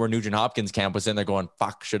a point where Nugent Hopkins camp was in there going,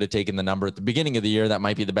 fuck, should have taken the number at the beginning of the year. That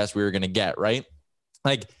might be the best we were going to get, right?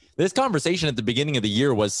 Like this conversation at the beginning of the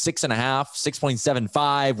year was 6.5,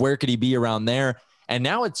 6.75. Where could he be around there? And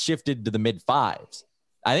now it's shifted to the mid fives.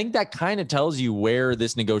 I think that kind of tells you where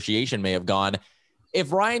this negotiation may have gone.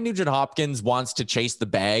 If Ryan Nugent Hopkins wants to chase the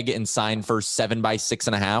bag and sign for 7 by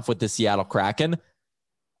 6.5 with the Seattle Kraken,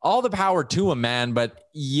 all the power to him, man. But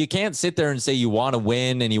you can't sit there and say you want to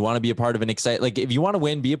win and you want to be a part of an exciting, like if you want to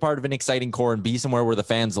win, be a part of an exciting core and be somewhere where the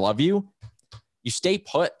fans love you. You stay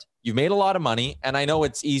put. You've made a lot of money. And I know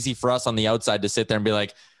it's easy for us on the outside to sit there and be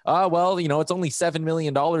like, well, it's only $7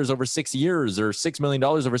 million over 6 years or $6 million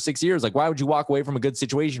over 6 years. Like, why would you walk away from a good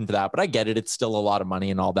situation for that? But I get it. It's still a lot of money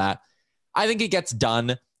and all that. I think it gets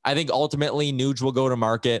done. I think ultimately Nuge will go to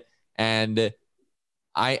market, and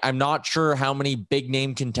I'm not sure how many big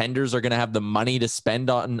name contenders are going to have the money to spend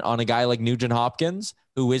on a guy like Nugent Hopkins,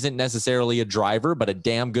 who isn't necessarily a driver, but a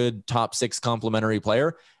damn good top 6 complementary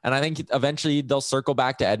player. And I think eventually they'll circle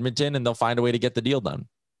back to Edmonton and they'll find a way to get the deal done.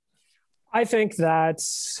 I think that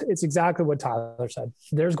it's exactly what Tyler said.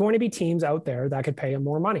 There's going to be teams out there that could pay him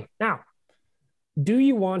more money. Now, do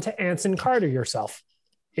you want to Anson Carter yourself?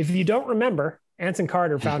 If you don't remember, Anson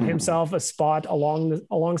Carter found himself a spot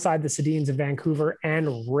alongside the Sedins in Vancouver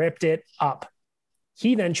and ripped it up.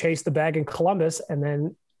 He then chased the bag in Columbus, and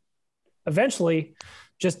then eventually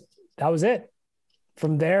that was it.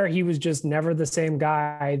 From there, he was just never the same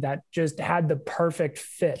guy that just had the perfect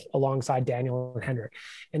fit alongside Daniel and Henrik.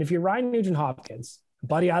 And if you're Ryan Nugent Hopkins,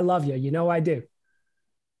 buddy, I love you. You know I do.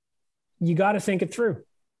 You got to think it through.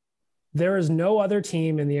 There is no other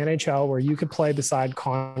team in the NHL where you could play beside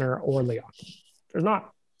Connor or Leon. There's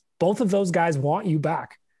not. Both of those guys want you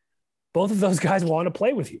back. Both of those guys want to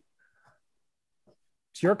play with you.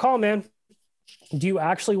 It's your call, man. Do you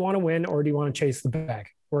actually want to win or do you want to chase the bag?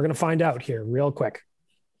 We're going to find out here real quick.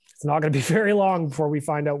 It's not going to be very long before we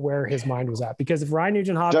find out where his mind was at. Because if Ryan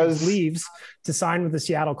Nugent Hopkins leaves to sign with the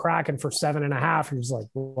Seattle Kraken for 7.5, he's like,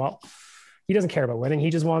 well, he doesn't care about winning.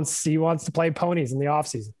 He wants to play ponies in the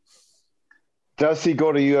offseason. Does he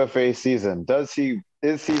go to UFA season? Is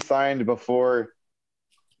he signed before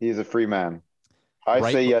he's a free man?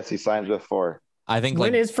 I say yes, he signs before. I think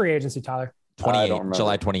when is free agency, Tyler?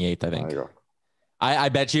 July 28th, I think. There you go. I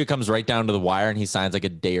bet you it comes right down to the wire and he signs like a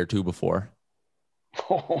day or two before.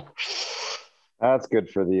 That's good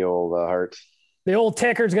for the old heart. The old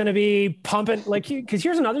ticker's going to be pumping because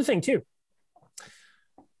here's another thing too.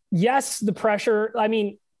 Yes, the pressure. I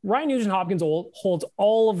mean, Ryan Nugent Hopkins holds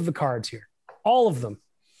all of the cards here. All of them.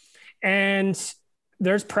 And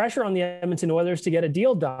there's pressure on the Edmonton Oilers to get a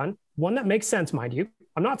deal done. One that makes sense, mind you.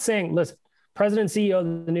 I'm not saying, listen, President and CEO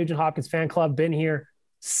of the Nugent Hopkins fan club, been here,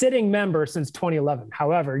 sitting member since 2011.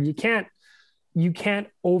 However, you can't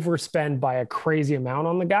overspend by a crazy amount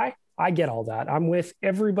on the guy. I get all that. I'm with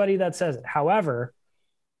everybody that says it. However,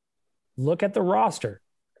 look at the roster.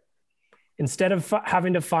 Instead of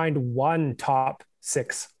having to find one top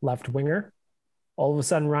 6 left winger, all of a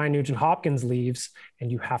sudden Ryan Nugent Hopkins leaves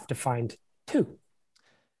and you have to find 2.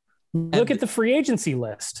 Look at the free agency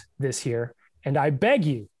list this year, and I beg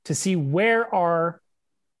you to see where are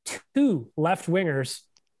 2 left wingers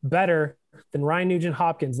better than Ryan Nugent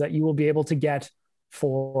Hopkins that you will be able to get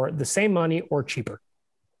for the same money or cheaper.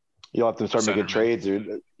 You'll have to start making trades.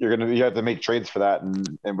 You have to make trades for that,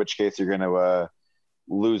 and in which case you're going to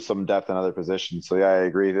lose some depth in other positions. So yeah, I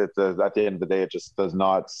agree that at the end of the day, it just does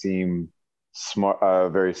not seem smart,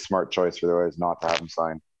 very smart choice for the Oilers not to have him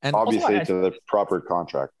sign. And obviously to the proper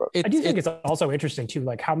contract. But I do think it's also interesting too,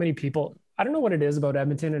 like how many people, I don't know what it is about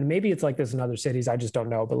Edmonton, and maybe it's like this in other cities, I just don't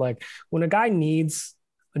know. But like when a guy needs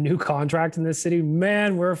a new contract in this city,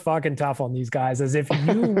 man, we're fucking tough on these guys, as if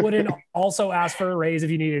you wouldn't also ask for a raise if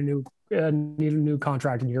you need a new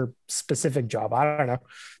contract in your specific job. I don't know.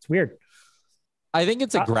 It's weird. I think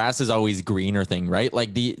it's a grass is always greener thing, right?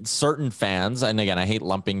 Like the certain fans, and again, I hate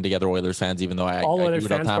lumping together Oilers fans, even though I do it all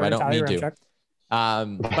the time. I don't need to.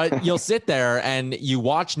 But you'll sit there and you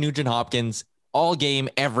watch Nugent Hopkins all game,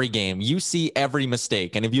 every game. You see every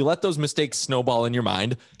mistake. And if you let those mistakes snowball in your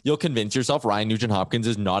mind, you'll convince yourself Ryan Nugent Hopkins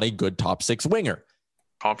is not a good top 6 winger.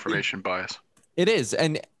 Confirmation bias. It is.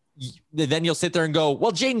 And then you'll sit there and go,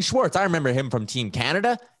 well, Jaden Schwartz, I remember him from Team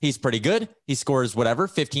Canada. He's pretty good. He scores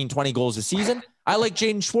 15, 20 goals a season. I like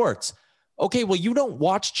Jaden Schwartz. Okay, well, you don't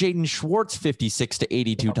watch Jaden Schwartz 56 to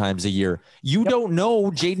 82 times a year. You don't know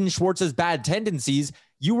Jaden Schwartz's bad tendencies.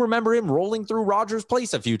 You remember him rolling through Rogers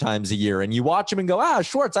Place a few times a year, and you watch him and go,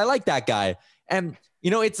 Schwartz, I like that guy. And,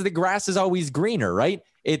 it's the grass is always greener, right?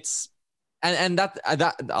 And that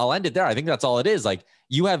I'll end it there. I think that's all it is. Like,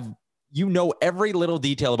 you know every little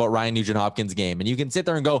detail about Ryan Nugent-Hopkins' game, and you can sit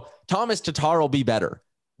there and go, Thomas Tatar will be better.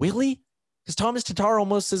 Really? Because Thomas Tatar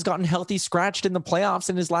almost has gotten healthy scratched in the playoffs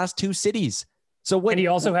in his last 2 cities. And he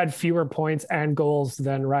also had fewer points and goals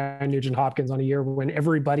than Ryan Nugent-Hopkins on a year when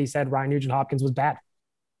everybody said Ryan Nugent-Hopkins was bad.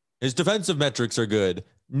 His defensive metrics are good.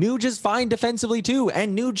 Nuge is fine defensively too,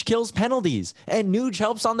 and Nuge kills penalties, and Nuge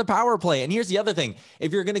helps on the power play. And here's the other thing.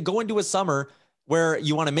 If you're going to go into a summer where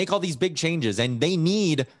you want to make all these big changes and they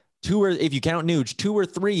need 2 or, if you count Nuge, 2 or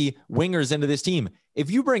 3 wingers into this team, if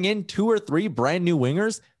you bring in 2 or 3 brand new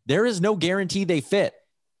wingers, there is no guarantee they fit.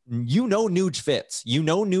 Nuge fits.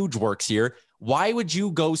 Nuge works here. Why would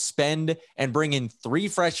you go spend and bring in 3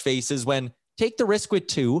 fresh faces when take the risk with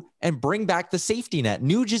 2 and bring back the safety net?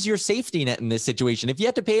 Nuge is your safety net in this situation. If you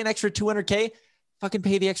have to pay an extra $200K, fucking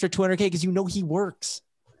pay the extra $200K because he works.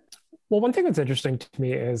 Well, one thing that's interesting to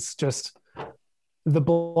me is just the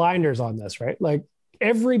blinders on this, right? Like,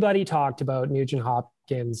 everybody talked about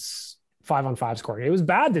Nugent-Hopkins 5-on-5 scoring. It was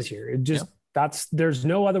bad this year. It just, there's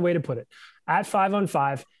no other way to put it. At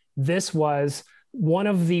 5-on-5, this was one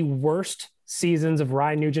of the worst seasons of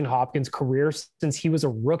Ryan Nugent-Hopkins' career since he was a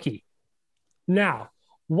rookie. Now,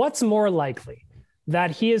 what's more likely?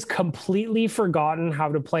 That he has completely forgotten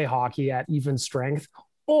how to play hockey at even strength,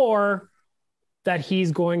 or that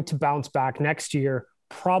he's going to bounce back next year,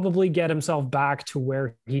 probably get himself back to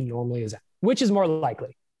where he normally is at? Which is more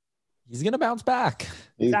likely? He's going to bounce back.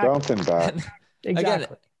 He's bouncing back. Exactly. Again,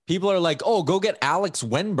 people are like, oh, go get Alex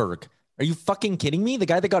Wenberg. Are you fucking kidding me? The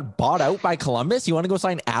guy that got bought out by Columbus? You want to go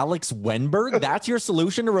sign Alex Wenberg? That's your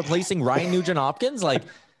solution to replacing Ryan Nugent-Hopkins? Like,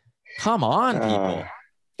 come on, people.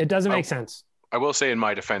 It doesn't make sense. I will say in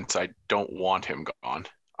my defense, I don't want him gone.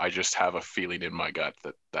 I just have a feeling in my gut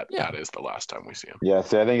that is the last time we see him. Yeah,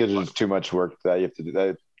 see, I think it's just too much work that you have to do.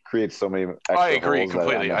 That creates so many extra I agree holes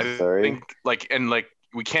completely. I think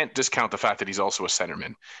we can't discount the fact that he's also a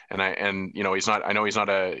centerman, and he's not. I know he's not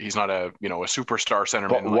a a superstar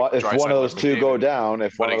centerman. But if one of those 2 go down,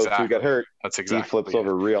 if one of those 2 get hurt, that's exactly he flips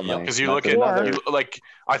over real nice. Because you look at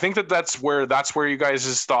I think that's where you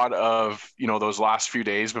guys' thought of those last few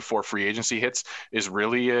days before free agency hits is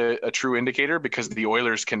really a true indicator, because the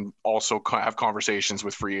Oilers can also have conversations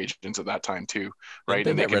with free agents at that time too, right?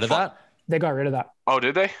 Did they get rid of that? They got rid of that. Oh,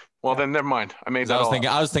 did they? Well, then never mind. I was thinking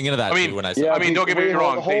of that too when I said. I mean, don't get me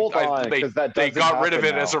wrong. They got rid of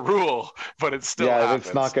it now. As a rule, but it's still happens.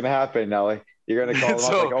 It's not going to happen, Nelly. You're going to call him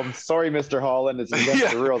up like, I'm sorry, Mr. Holland. It's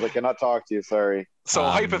against the rules. I cannot talk to you. Sorry. So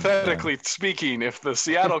hypothetically speaking, if the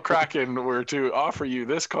Seattle Kraken were to offer you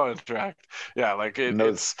this contract,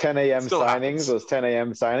 those 10 a.m. signings, those 10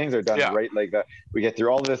 a.m. signings are done right like that. We get through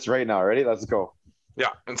all of this right now. Ready? Let's go.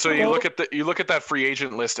 Yeah, and so you look at that free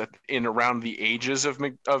agent list in around the ages of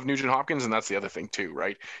Nugent-Hopkins, and that's the other thing too,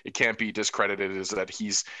 right? It can't be discredited is that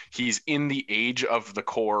he's in the age of the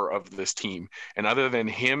core of this team, and other than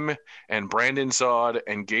him and Brandon Saad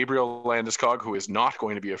and Gabriel Landeskog, who is not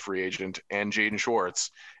going to be a free agent, and Jaden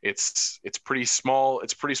Schwartz, it's pretty small.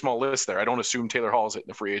 It's a pretty small list there. I don't assume Taylor Hall's hitting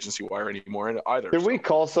the free agency wire anymore either. Can we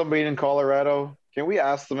call somebody in Colorado? Can we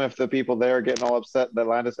ask them if the people there are getting all upset that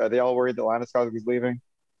are they all worried that Landeskog is leaving?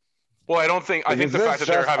 Well, I think the fact that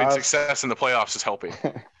they're having success in the playoffs is helping.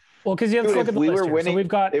 Well, because you have to look at the list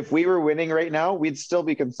here. If we were winning right now, we'd still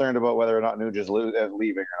be concerned about whether or not Nuge is leaving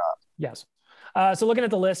or not. Yes. So looking at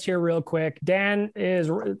the list here real quick, Dan this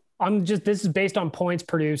is based on points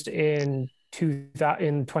produced in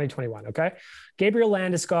 2021. Okay. Gabriel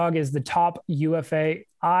Landeskog is the top UFA.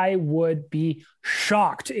 I would be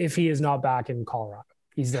shocked if he is not back in Colorado.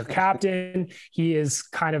 He's their captain. He is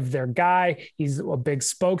kind of their guy. He's a big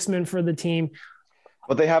spokesman for the team.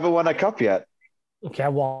 But they haven't won a cup yet. Okay,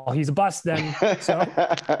 well, he's a bust then. So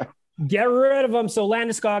get rid of him. So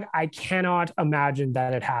Landeskog, I cannot imagine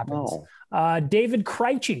that it happens. No. David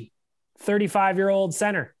Krejci, 35-year-old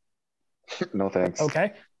center. No thanks.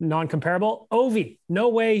 Okay, non-comparable. Ovi, no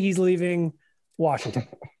way he's leaving Washington.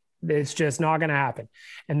 It's just not going to happen.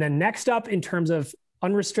 And then next up in terms of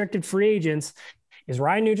unrestricted free agents is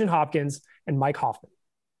Ryan Nugent-Hopkins and Mike Hoffman.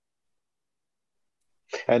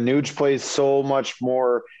 And Nuge plays so much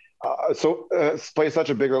more, plays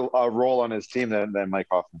such a bigger role on his team than Mike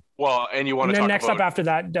Hoffman. Well, and you want to talk about... next up after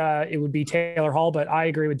that, it would be Taylor Hall, but I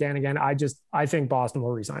agree with Dan again. I think Boston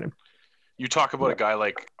will re-sign him. You talk about a guy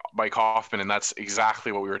like Mike Hoffman, and that's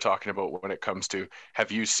exactly what we were talking about when it comes to,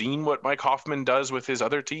 have you seen what Mike Hoffman does with his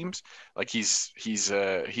other teams? Like he's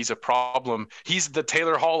a problem. He's the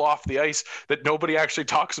Taylor Hall off the ice that nobody actually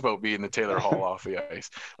talks about being the Taylor Hall off the ice.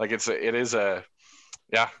 Like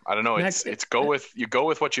yeah, I don't know. It's go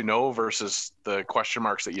with what you know versus the question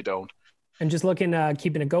marks that you don't. And just looking,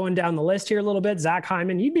 keeping it going down the list here a little bit, Zach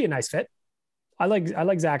Hyman, he'd be a nice fit. I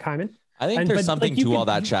like Zach Hyman. I think there's something to all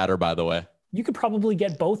that chatter, by the way. You could probably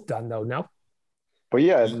get both done though, no? But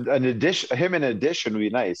yeah, him in addition would be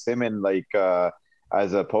nice. Him in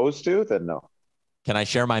as opposed to, then no. Can I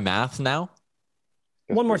share my math now?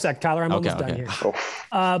 One more sec, Tyler. I'm almost done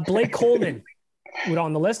here. Blake Coleman would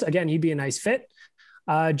on the list. Again, he'd be a nice fit.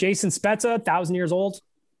 Jason Spezza, 1,000 years old.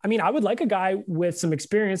 I mean, I would like a guy with some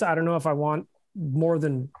experience. I don't know if I want more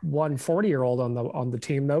than one 40-year-old on the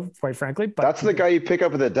team, though, quite frankly. But that's the guy you pick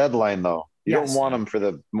up at the deadline, though. You Yes. don't want him for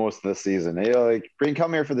the most of the season.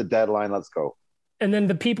 Come here for the deadline. Let's go. And then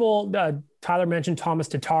the people, Tyler mentioned Thomas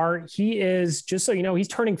Tatar. He is, just so you know, he's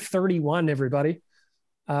turning 31, everybody.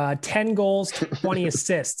 10 goals, 20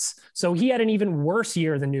 assists. So he had an even worse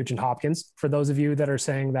year than Nugent Hopkins, for those of you that are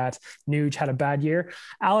saying that Nuge had a bad year.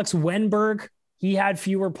 Alex Wenberg, he had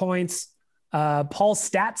fewer points. Paul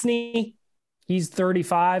Stastny, he's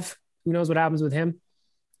 35. Who knows what happens with him?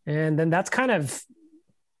 And then that's kind of,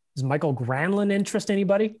 does Michael Granlund interest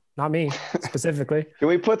anybody? Not me specifically. Can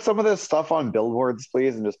we put some of this stuff on billboards,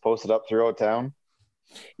 please, and just post it up throughout town?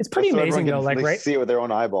 It's pretty amazing though, right? See it with their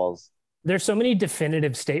own eyeballs. There's so many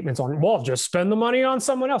definitive statements on, well, just spend the money on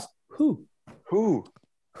someone else. Who?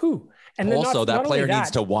 And then also, that player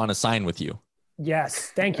needs to want to sign with you.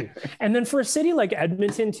 Yes, thank you. And then for a city like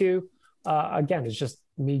Edmonton too, again, it's just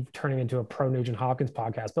me turning into a pro Nugent Hopkins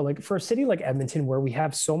podcast, but like for a city like Edmonton, where we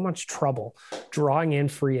have so much trouble drawing in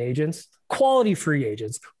free agents, quality free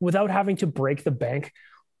agents, without having to break the bank,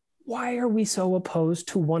 why are we so opposed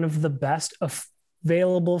to one of the best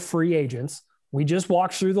available free agents? We just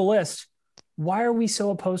walked through the list. Why are we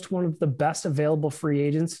so opposed to one of the best available free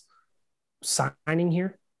agents signing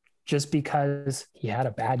here just because he had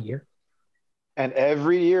a bad year? And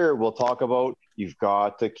every year we'll talk about, you've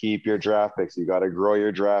got to keep your draft picks. You got to grow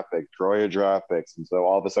your draft picks. And so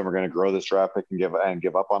all of a sudden we're going to grow this draft pick and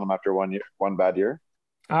give up on them after one bad year.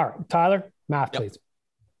 All right, Tyler, math, please.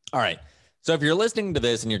 All right. So if you're listening to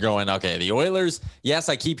this and you're going, okay, the Oilers, yes,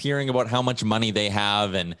 I keep hearing about how much money they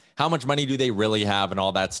have and how much money do they really have and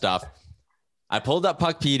all that stuff. I pulled up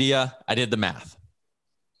Puckpedia. I did the math.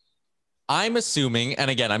 I'm assuming, and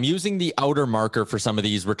again, I'm using the outer marker for some of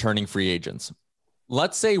these returning free agents.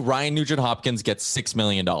 Let's say Ryan Nugent-Hopkins gets $6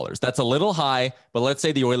 million. That's a little high, but let's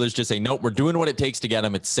say the Oilers just say, nope, we're doing what it takes to get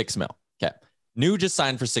him. It's $6 million. Okay. Nuge just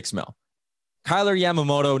signed for $6 million. Kyler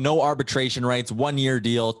Yamamoto, no arbitration rights, 1-year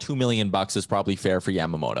deal, $2 million is probably fair for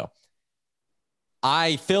Yamamoto.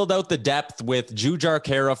 I filled out the depth with Jujhar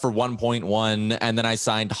Khaira for 1.1, and then I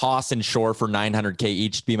signed Haas and Shore for $900K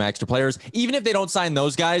each to be my extra players. Even if they don't sign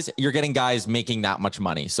those guys, you're getting guys making that much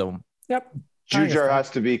money. So, yep. Jujhar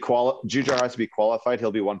has to be qualified.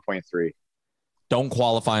 He'll be 1.3. Don't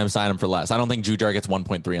qualify him, sign him for less. I don't think Jujhar gets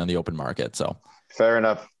 1.3 on the open market. So fair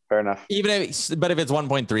enough. But if it's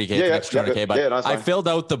 1.3K, it's an extra 200K. But I filled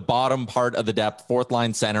out the bottom part of the depth, fourth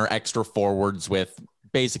line center, extra forwards with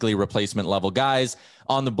basically replacement level guys.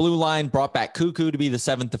 On the blue line, brought back Cuckoo to be the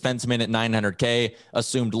seventh defenseman at $900K,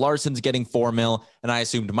 assumed Larson's getting $4 million, and I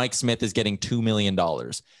assumed Mike Smith is getting $2 million.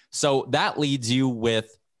 So that leads you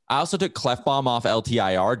with, I also took Clefbaum off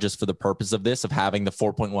LTIR just for the purpose of this, of having the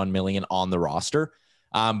 $4.1 million on the roster.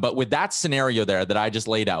 But with that scenario there that I just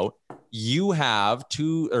laid out, you have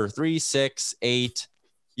 2 or 3, 6, 8,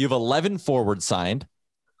 you have 11 forwards signed,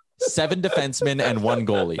 7 defensemen and 1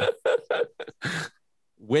 goalie.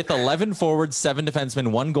 With 11 forwards, 7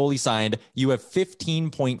 defensemen, 1 goalie signed, you have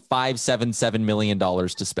 $15.577 million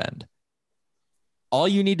to spend. All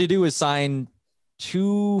you need to do is sign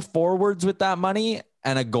 2 forwards with that money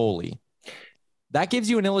and a goalie. That gives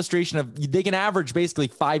you an illustration of they can average basically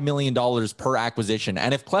 $5 million per acquisition.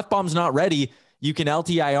 And if Clefbaum's not ready, you can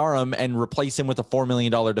LTIR him and replace him with a $4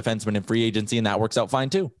 million defenseman in free agency, and that works out fine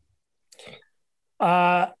too.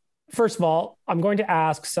 First of all, I'm going to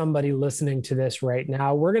ask somebody listening to this right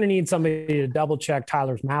now. We're going to need somebody to double check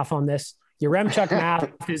Tyler's math on this. Your Remchuk math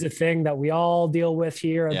is a thing that we all deal with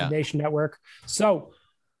here at the Nation Network. So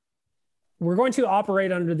we're going to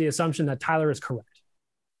operate under the assumption that Tyler is correct.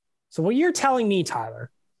 So what you're telling me, Tyler,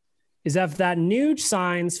 is if that Nuge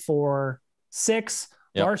signs for 6,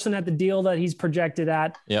 Larson at the deal that he's projected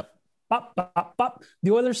at, the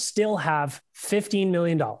Oilers still have $15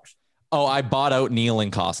 million. Oh, I bought out Neil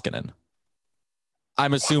and Koskinen.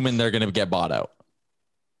 I'm assuming they're going to get bought out.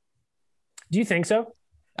 Do you think so?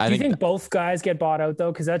 Do you think both guys get bought out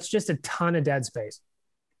though? Because that's just a ton of dead space.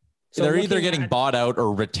 So they're either getting bought out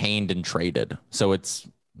or retained and traded. So it's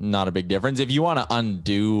not a big difference. If you want to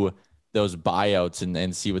undo those buyouts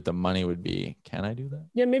and see what the money would be, can I do that?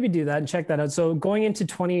 Yeah, maybe do that and check that out. So going into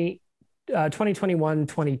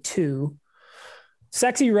 2021-22,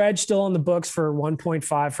 Sexy Reg still on the books for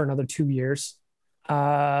 1.5 for another 2 years.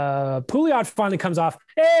 Pouliot finally comes off.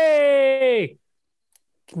 Hey,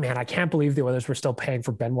 man, I can't believe the Oilers were still paying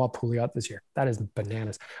for Benoit Pouliot this year. That is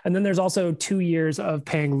bananas. And then there's also 2 years of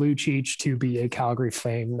paying Lucic to be a Calgary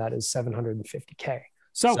Flame. That is $750K.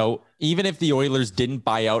 So even if the Oilers didn't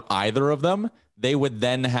buy out either of them, they'd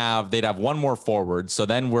have one more forward. So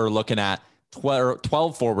then we're looking at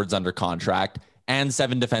 12 forwards under contract and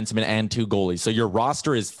 7 defensemen and 2 goalies. So your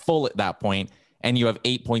roster is full at that point, and you have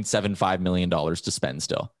 $8.75 million to spend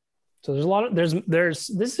still. So there's a lot of, this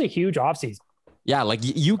is a huge offseason. Yeah. Like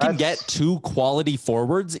you can get 2 quality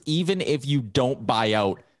forwards, even if you don't buy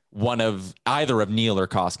out either of Neal or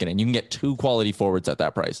Koskinen. You can get 2 quality forwards at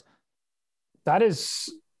that price.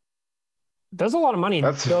 That's a lot of money.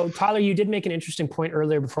 So Tyler, you did make an interesting point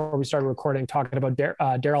earlier before we started recording, talking about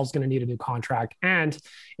Daryl's going to need a new contract. And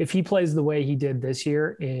if he plays the way he did this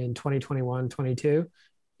year in 2021-22,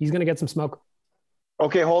 he's going to get some smoke.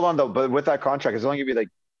 Okay, hold on though. But with that contract, it's only going to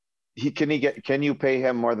be can you pay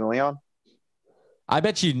him more than Leon? I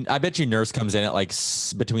bet you Nurse comes in at like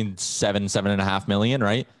between 7.5 million,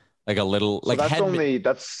 right? Like a little, so that's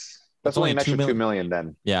only an extra $2 million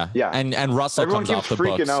then. Yeah. And Russell everyone comes off the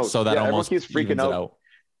books, out. So that almost keeps freaking out.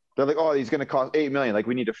 They're like, oh, he's going to cost $8 million. Like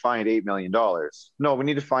we need to find $8 million. No, we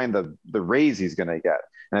need to find the raise he's going to get.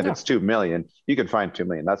 And if it's $2 million, you can find $2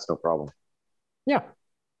 million. That's no problem. Yeah.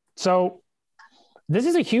 So this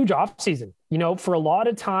is a huge offseason. For a lot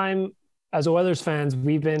of time as Oilers fans,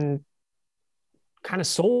 we've been kind of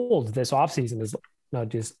sold this offseason as not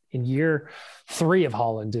just in year 3 of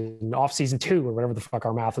Holland and off season 2 or whatever the fuck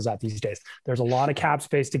our math is at these days. There's a lot of cap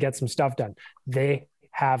space to get some stuff done. They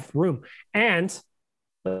have room. And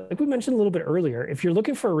like we mentioned a little bit earlier, if you're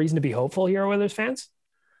looking for a reason to be hopeful here, Oilers fans,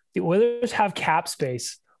 the Oilers have cap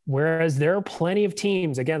space, whereas there are plenty of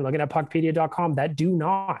teams, again, looking at puckpedia.com, that do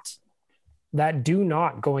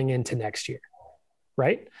not going into next year,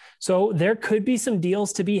 right? So there could be some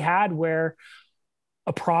deals to be had where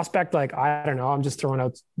a prospect like, I don't know, I'm just throwing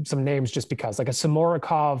out some names just because, like a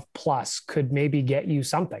Samorikov plus could maybe get you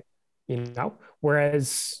something,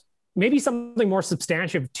 whereas maybe something more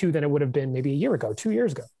substantive too than it would have been maybe a year ago, 2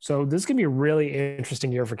 years ago. So this is going to be a really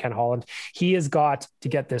interesting year for Ken Holland. He has got to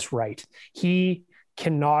get this right. He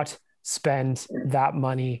cannot spend that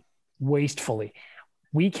money wastefully.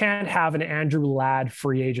 We can't have an Andrew Ladd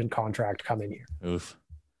free agent contract come in here. Oof.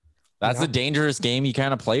 That's a dangerous game you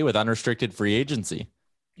kind of play with unrestricted free agency.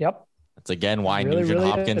 Yep. That's again why Nugent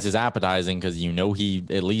Hopkins is appetizing, because he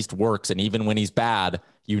at least works. And even when he's bad,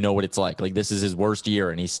 what it's like. Like this is his worst year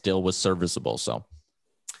and he still was serviceable. So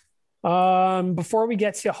before we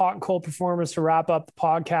get to hot and cold performers to wrap up the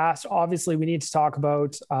podcast, obviously we need to talk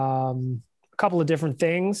about a couple of different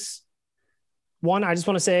things. One, I just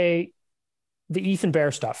want to say the Ethan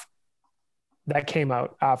Bear stuff that came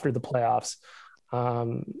out after the playoffs.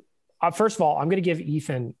 First of all, I'm going to give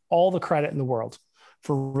Ethan all the credit in the world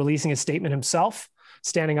for releasing a statement himself,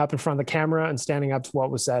 standing up in front of the camera and standing up to what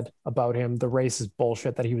was said about him, the racist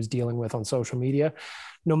bullshit that he was dealing with on social media.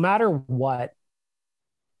 No matter what,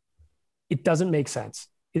 it doesn't make sense.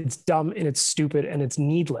 It's dumb and it's stupid and it's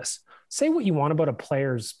needless. Say what you want about a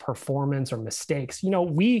player's performance or mistakes.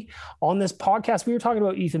 We, on this podcast, we were talking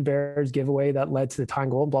about Ethan Bear's giveaway that led to the tying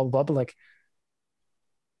goal, blah, blah, blah. But like,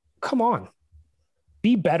 come on,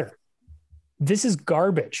 be better. This is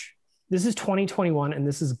garbage. This is 2021 and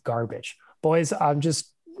this is garbage. Boys, I'm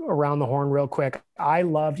just around the horn real quick. I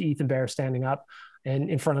loved Ethan Bear standing up and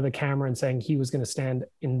in front of the camera and saying he was going to stand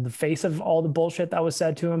in the face of all the bullshit that was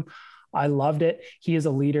said to him. I loved it. He is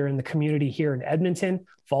a leader in the community here in Edmonton,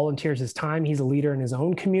 volunteers his time. He's a leader in his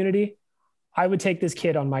own community. I would take this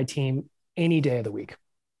kid on my team any day of the week,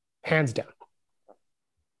 hands down.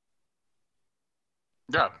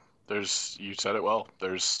 Yeah, you said it well.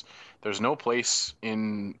 There's no place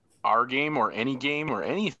in our game or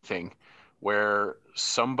anything where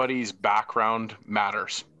somebody's background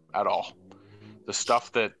matters at all. The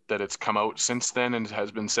stuff that it's come out since then and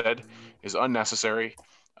has been said is unnecessary.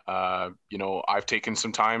 I've taken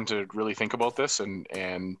some time to really think about this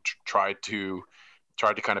and tried to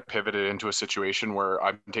kind of pivot it into a situation where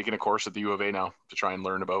I'm taking a course at the U of A now to try and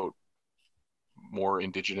learn about more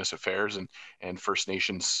Indigenous affairs and First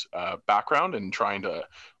Nations background, and trying to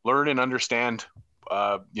learn and understand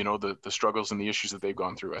the struggles and the issues that they've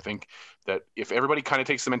gone through. I think that if everybody kind of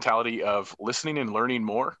takes the mentality of listening and learning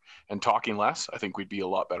more and talking less, I think we'd be a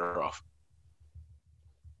lot better off.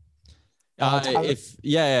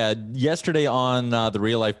 Yesterday on the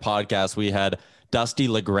Real Life podcast, we had Dusty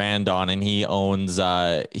Legrand on, and he owns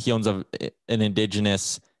an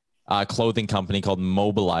indigenous clothing company called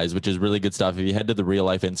Mobilize, which is really good stuff. If you head to the Real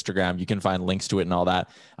Life Instagram, you can find links to it and all that.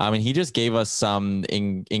 And he just gave us some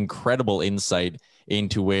incredible insight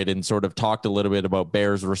into it and sort of talked a little bit about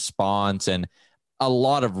Bears' response and a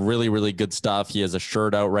lot of really, really good stuff. He has a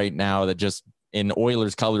shirt out right now that just in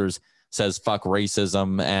Oilers colors says "fuck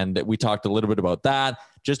racism," and we talked a little bit about that,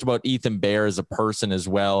 just about Ethan Bear as a person as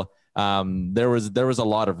well. There was a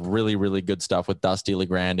lot of really, really good stuff with Dusty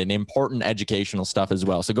Legrand and important educational stuff as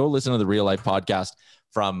well. So go listen to the Real Life podcast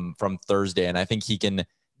from Thursday, and I think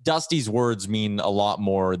Dusty's words mean a lot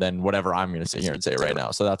more than whatever I'm going to sit here and say right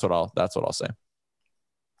now. So that's what I'll say.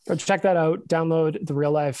 Go check that out. Download the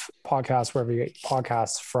Real Life podcast wherever you get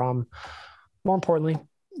podcasts from. More importantly,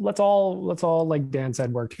 let's all, like Dan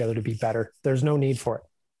said, work together to be better. There's no need for it.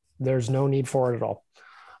 There's no need for it at all.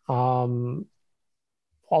 All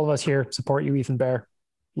of us here support you, Ethan Bear.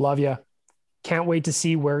 Love you. Can't wait to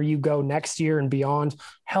see where you go next year and beyond.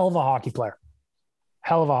 Hell of a hockey player.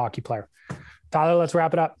 Tyler, let's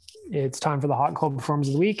wrap it up. It's time for the hot and cold performance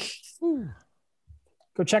of the week.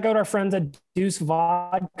 Go check out our friends at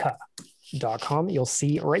deucevodka.com. You'll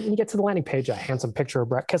see right when you get to the landing page a handsome picture of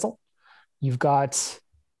Brett Kissel. You've got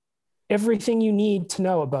everything you need to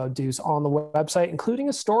know about Deuce on the website, including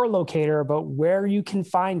a store locator about where you can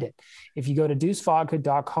find it. If you go to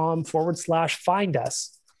deucevodka.com/find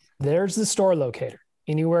us, there's the store locator.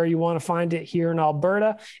 Anywhere you want to find it here in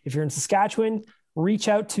Alberta. If you're in Saskatchewan, reach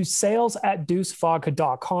out to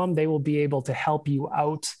sales@deucevodka.com. They will be able to help you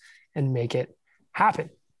out and make it happen.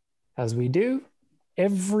 As we do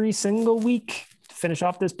every single week. Finish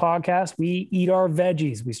off this podcast, we eat our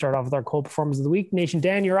veggies. We start off with our cold performance of the week. Nation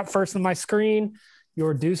Dan, you're up first on my screen.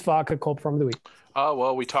 Your Deuce Vodka cold performance of the week.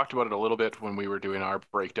 Well, we talked about it a little bit when we were doing our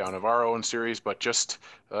breakdown of our own series, but just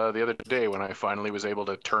the other day when I finally was able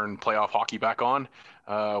to turn playoff hockey back on,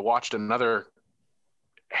 watched another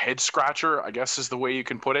head scratcher, I guess is the way you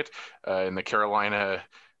can put it, in the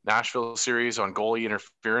Carolina-Nashville series on goalie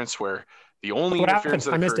interference, where the only interference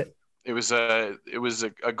that I missed it. It was a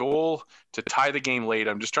goal to tie the game late.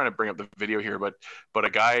 I'm just trying to bring up the video here, but a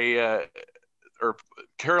guy or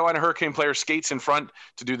Carolina Hurricane player skates in front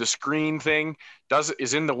to do the screen thing,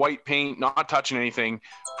 is in the white paint, not touching anything.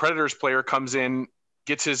 Predators player comes in,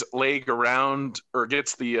 gets his leg around, or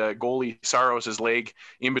gets the goalie Saros' leg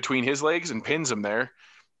in between his legs and pins him there.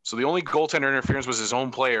 So the only goaltender interference was his own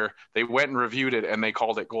player. They went and reviewed it, and they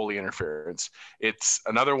called it goalie interference. It's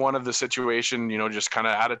another one of the situation, just kind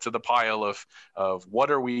of added to the pile of what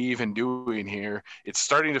are we even doing here? It's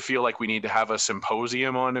starting to feel like we need to have a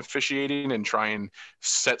symposium on officiating and try and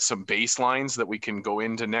set some baselines that we can go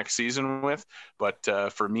into next season with. But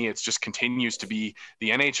for me, it just continues to be the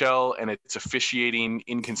NHL and its officiating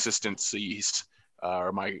inconsistencies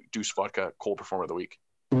are my Deuce Vodka cold performer of the week.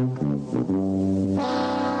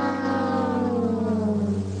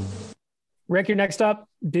 Rick, you're next up.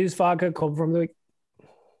 Deuce Vodka cold performer of the week.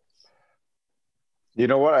 You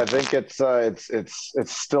know what? I think it's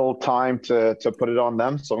still time to put it on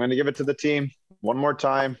them. So I'm going to give it to the team one more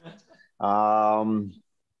time.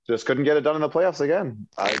 Just couldn't get it done in the playoffs again.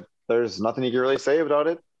 There's nothing you can really say about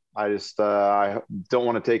it. I just I don't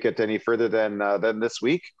want to take it any further than this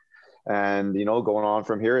week. And going on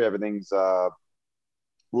from here, everything's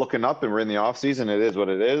looking up, and we're in the off season. It is what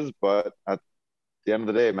it is. But at the end of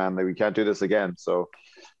the day, man, we can't do this again. So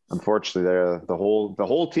unfortunately, the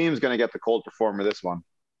whole team's going to get the cold performer this one.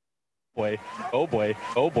 Oh boy.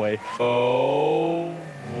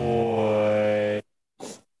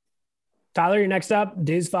 Tyler, you're next up.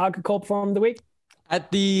 Deuce Vodka cold performer of the week.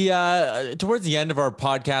 At the towards the end of our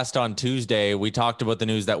podcast on Tuesday, we talked about the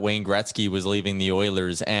news that Wayne Gretzky was leaving the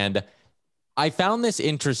Oilers, and I found this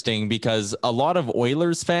interesting because a lot of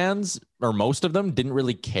Oilers fans, or most of them, didn't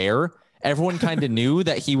really care. Everyone kind of knew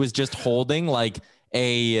that he was just holding like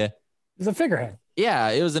a figurehead. Yeah,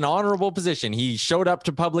 it was an honorable position. He showed up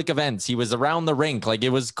to public events. He was around the rink. Like, it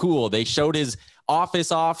was cool. They showed his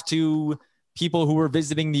office off to people who were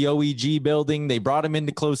visiting the OEG building. They brought him in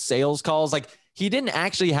to close sales calls. Like, he didn't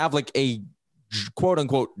actually have like a quote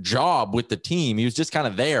unquote job with the team. He was just kind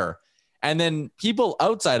of there. And then people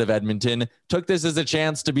outside of Edmonton took this as a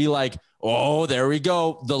chance to be like, oh, there we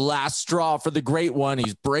go. The last straw for the great one.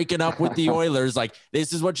 He's breaking up with the Oilers. Like,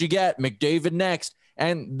 this is what you get. McDavid next.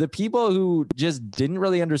 And the people who just didn't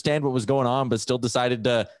really understand what was going on, but still decided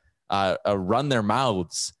to run their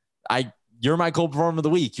mouths. You're my cold performer of the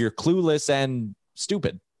week. You're clueless and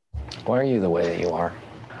stupid. Why are you the way that you are?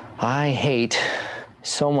 I hate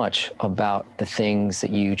so much about the things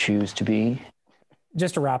that you choose to be.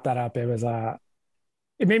 Just to wrap that up,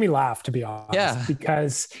 it made me laugh, to be honest. Yeah.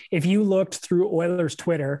 Because if you looked through Oilers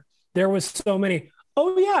Twitter, there was so many,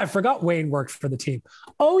 oh yeah, I forgot Wayne worked for the team.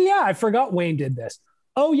 Oh yeah, I forgot Wayne did this.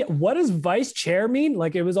 Oh yeah, what does vice chair mean?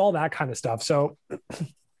 Like, it was all that kind of stuff. So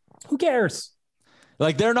who cares?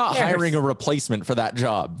 Like, they're not hiring a replacement for that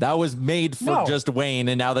job. That was made for just Wayne.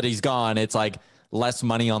 And now that he's gone, it's like less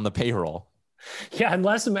money on the payroll. Yeah.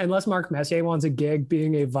 Unless Mark Messier wants a gig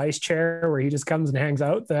being a vice chair where he just comes and hangs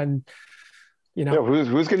out, then,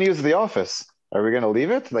 who's going to use the office? Are we going to leave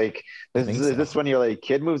it? Like, is this when your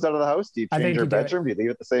kid moves out of the house? Do you change your bedroom? Do you leave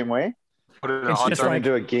it the same way? Put it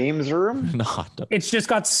into a games room? No, it's just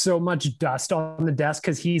got so much dust on the desk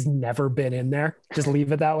because he's never been in there. Just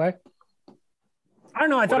leave it that way. I don't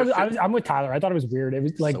know. I thought I'm with Tyler. I thought it was weird. It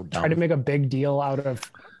was like trying to make a big deal out of.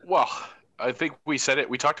 Well, I think we said it.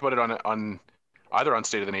 We talked about it on either on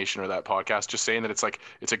State of the Nation or that podcast, just saying that it's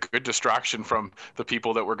a good distraction from the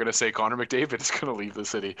people that were going to say Connor McDavid is going to leave the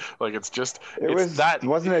city. Like,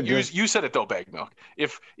 wasn't it? You said it though, Bag Milk.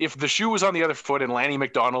 If the shoe was on the other foot and Lanny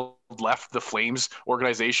McDonald left the Flames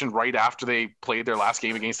organization right after they played their last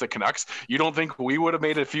game against the Canucks, you don't think we would have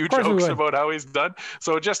made a few jokes about how he's done?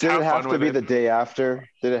 So just did it have to be the day after?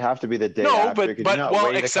 Did it have to be the day after? No, but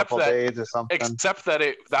well, except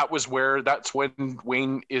that that's when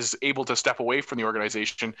Wayne is able to step away from the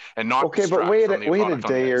organization and not. Okay, but wait a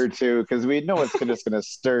day or two, because we know it's just going to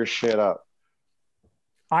stir shit up.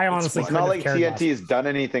 I honestly, it's not like TNT's done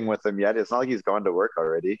anything with him yet. It's not like he's gone to work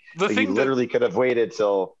already. He literally could have waited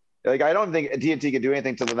till. Like, I don't think TNT could do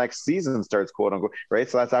anything till the next season starts, quote unquote, right?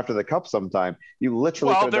 So that's after the Cup sometime. You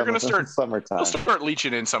literally they're going to start summertime. They'll start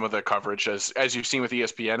leeching in some of the coverage as you've seen with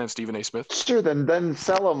ESPN and Stephen A. Smith. Sure, then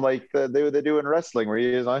sell them like they do in wrestling, where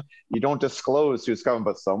you don't disclose who's coming,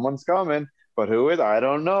 but someone's coming. But who is? I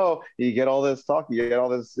don't know. You get all this talk, you get all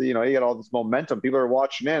this, you get all this momentum. People are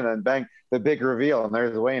watching in, and bang, the big reveal, and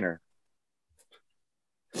there's Wayner.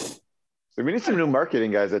 So we need some new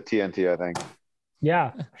marketing guys at TNT, I think.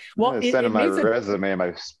 Yeah. Well, send him my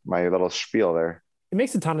resume, my little spiel there. It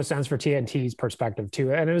makes a ton of sense for TNT's perspective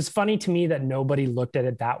too. And it was funny to me that nobody looked at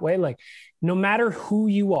it that way. Like, no matter who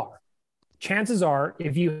you are, chances are,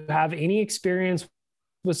 if you have any experience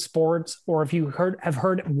with sports, or if you have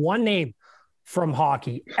heard one name from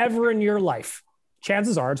hockey ever in your life,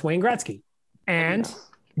 chances are it's Wayne Gretzky. And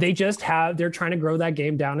they're trying to grow that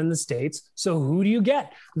game down in the States. So who do you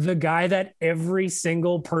get? The guy that every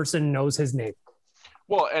single person knows his name.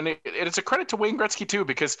 Well, and it's a credit to Wayne Gretzky too,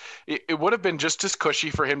 because it would have been just as cushy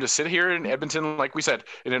for him to sit here in Edmonton, like we said,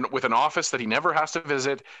 with an office that he never has to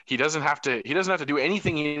visit. He doesn't have to do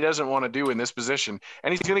anything he doesn't want to do in this position,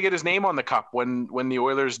 and he's going to get his name on the cup when the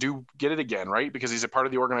Oilers do get it again, right? Because he's a part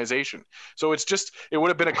of the organization. So it would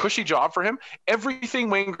have been a cushy job for him. Everything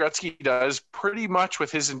Wayne Gretzky does, pretty much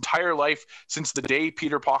with his entire life since the day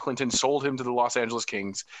Peter Pocklington sold him to the Los Angeles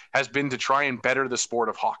Kings, has been to try and better the sport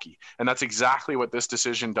of hockey, and that's exactly what this decision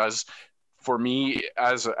does for me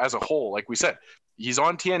as a whole. Like we said, he's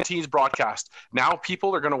on TNT's broadcast. Now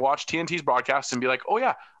people are going to watch TNT's broadcast and be like, oh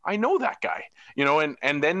yeah, I know that guy,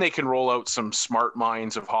 and then they can roll out some smart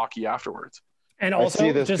minds of hockey afterwards. And also I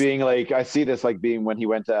see this being when he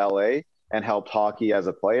went to LA and helped hockey as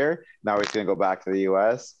a player. Now he's going to go back to the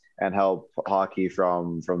US and help hockey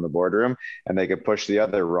from the boardroom, and they could push the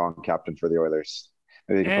other wrong captain for the Oilers.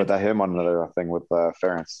 Maybe they can put him on another thing with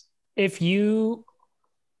Ferentz. If you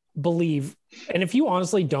believe, and if you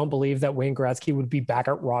honestly don't believe that Wayne Gretzky would be back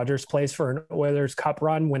at Rogers Place for an Oilers Cup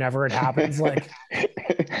run whenever it happens, like,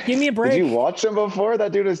 give me a break. Did you watch him before?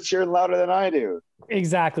 That dude is cheering louder than I do.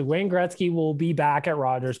 Exactly. Wayne Gretzky will be back at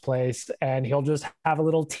Rogers Place, and he'll just have a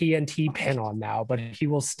little TNT pin on now, but he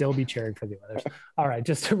will still be cheering for the Oilers. All right,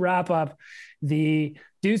 just to wrap up the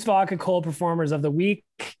Deuce Vodka Cold Performers of the Week.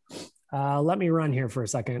 Let me run here for a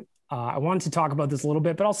second. I wanted to talk about this a little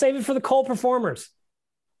bit, but I'll save it for the Cold Performers.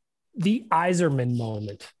 The Yzerman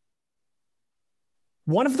moment.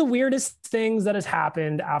 One of the weirdest things that has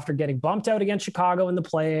happened after getting bumped out against Chicago in the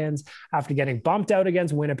play-ins, after getting bumped out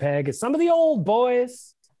against Winnipeg, is some of the old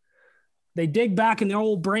boys, they dig back in their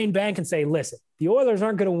old brain bank and say, listen, the Oilers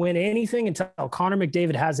aren't going to win anything until Connor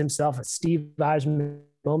McDavid has himself a Steve Yzerman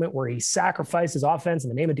moment where he sacrifices offense in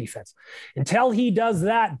the name of defense. Until he does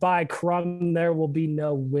that, by crumb, there will be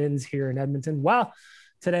no wins here in Edmonton. Well,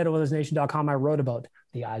 today at OilersNation.com, I wrote about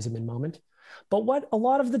the Yzerman moment. But what a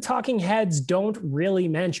lot of the talking heads don't really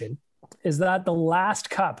mention is that the last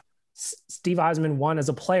cup Steve Yzerman won as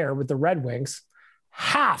a player with the Red Wings,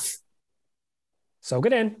 half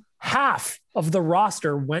of the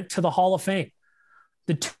roster went to the Hall of Fame.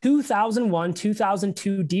 The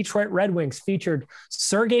 2001-2002 Detroit Red Wings featured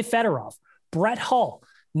Sergei Fedorov, Brett Hull,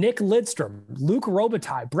 Nick Lidstrom, Luke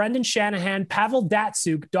Robitaille, Brendan Shanahan, Pavel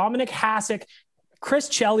Datsyuk, Dominic Hasek, Chris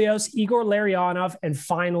Chelios, Igor Larionov, and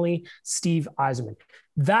finally, Steve Yzerman.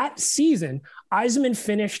 That season, Yzerman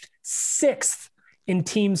finished 6th in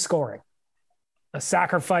team scoring, a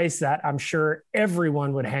sacrifice that I'm sure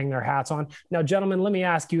everyone would hang their hats on. Now, gentlemen, let me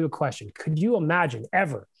ask you a question. Could you imagine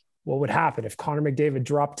ever what would happen if Connor McDavid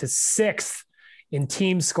dropped to 6th in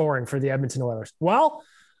team scoring for the Edmonton Oilers? Well,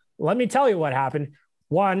 let me tell you what happened.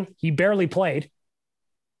 1, he barely played.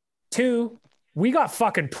 2, we got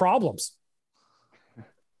fucking problems.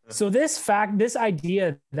 So this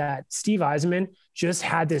idea that Steve Yzerman just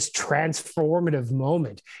had this transformative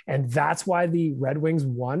moment, and that's why the Red Wings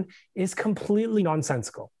won, is completely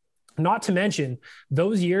nonsensical. Not to mention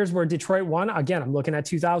those years where Detroit won, again, I'm looking at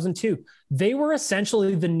 2002. They were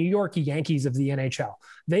essentially the New York Yankees of the NHL.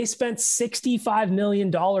 They spent $65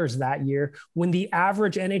 million that year when the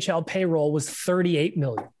average NHL payroll was $38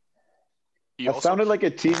 million. It sounded like a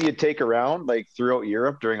team you'd take around like throughout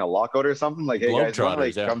Europe during a lockout or something. Like, hey guys,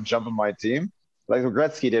 want to come jump on my team? Like what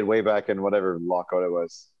Gretzky did way back in whatever lockout it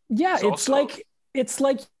was. Yeah, it's like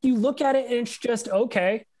you look at it and it's just,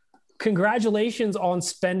 okay, congratulations on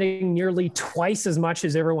spending nearly twice as much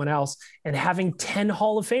as everyone else and having 10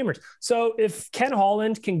 Hall of Famers. So if Ken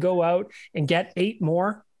Holland can go out and get 8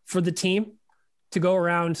 more for the team to go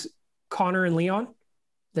around Connor and Leon,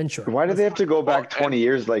 then sure. Why do they have to go back 20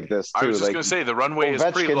 years like this, too? I was just going to say, the runway is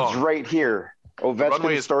pretty long. Ovechkin's right here.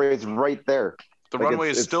 Ovechkin's story is right there. The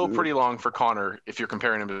runway is still pretty long for Connor if you're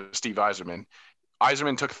comparing him to Steve Yzerman.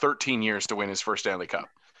 Yzerman took 13 years to win his first Stanley Cup.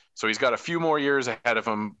 So he's got a few more years ahead of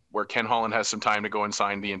him where Ken Holland has some time to go and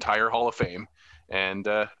sign the entire Hall of Fame. And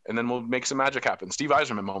then we'll make some magic happen. Steve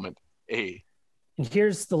Yzerman moment. Hey. And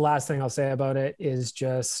here's the last thing I'll say about it is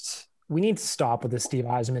just we need to stop with the Steve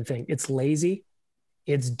Yzerman thing. It's lazy.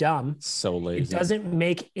 It's dumb. So lazy. It doesn't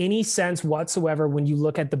make any sense whatsoever when you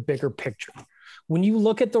look at the bigger picture. When you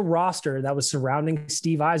look at the roster that was surrounding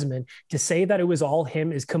Steve Yzerman, to say that it was all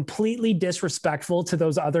him is completely disrespectful to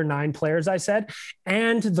those other 9 players I said,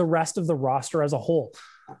 and the rest of the roster as a whole.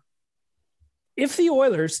 If the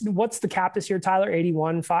Oilers, what's the cap this year, Tyler?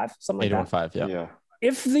 81.5, something like that? 81.5, yeah.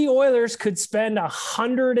 If the Oilers could spend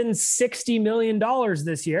 $160 million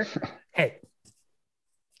this year, hey,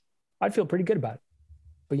 I'd feel pretty good about it.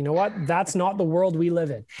 But you know what? That's not the world we live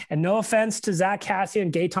in. And no offense to Zach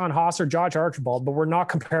Cassian, Gaetan Haas, or Josh Archibald, but we're not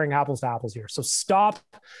comparing apples to apples here. So stop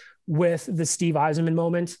with the Steve Yzerman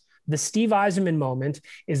moment. The Steve Yzerman moment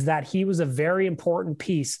is that he was a very important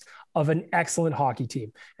piece of an excellent hockey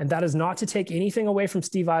team. And that is not to take anything away from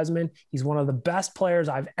Steve Yzerman. He's one of the best players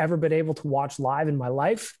I've ever been able to watch live in my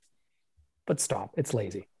life. But stop. It's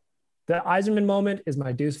lazy. The Yzerman moment is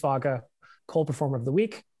my Deuce Vodka Cold Performer of the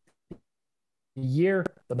Week. Year,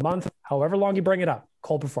 the month, however long you bring it up.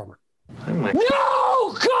 Cold Performer.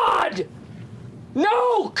 No, God!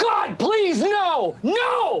 No, God, please, no!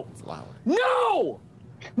 No! No!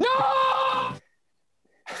 No!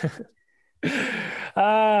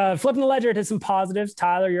 Flipping the ledger to some positives.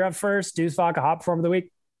 Tyler, you're up first. Deuce Vodka Hot Performer of the Week.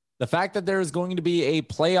 The fact that there is going to be a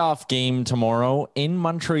playoff game tomorrow in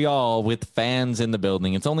Montreal with fans in the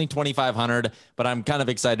building. It's only 2,500, but I'm kind of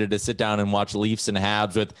excited to sit down and watch Leafs and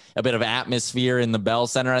Habs with a bit of atmosphere in the Bell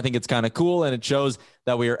Center. I think it's kind of cool, and it shows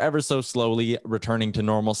that we are ever so slowly returning to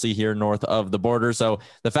normalcy here north of the border. So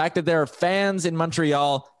the fact that there are fans in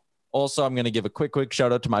Montreal. Also, I'm going to give a quick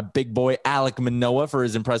shout out to my big boy, Alec Manoah, for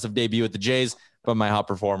his impressive debut at the Jays. But my hot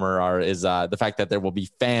performer is the fact that there will be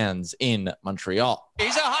fans in Montreal.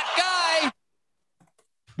 He's a hot guy.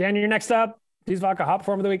 Dan, you're next up. Deuce Vodka Hot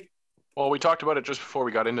Performer of the Week. Well, we talked about it just before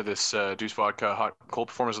we got into this Deuce Vodka Hot Cold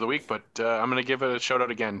Performance of the Week, but I'm going to give a shout out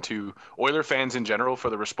again to Oiler fans in general for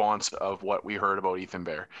the response of what we heard about Ethan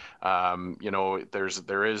Bear.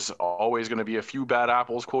 There is always going to be a few bad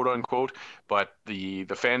apples, quote unquote, but the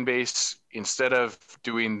fan base, instead of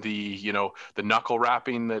doing the knuckle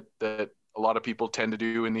rapping that a lot of people tend to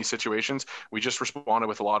do in these situations, we just responded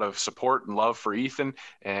with a lot of support and love for Ethan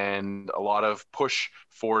and a lot of push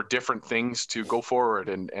for different things to go forward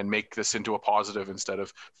and make this into a positive instead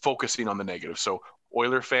of focusing on the negative. So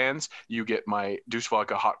Oiler fans, you get my Deuce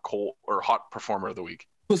Vodka Hot Performer of the Week.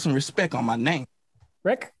 Put some respect on my name.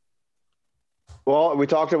 Rick? Well, we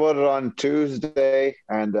talked about it on Tuesday,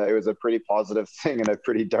 and it was a pretty positive thing in a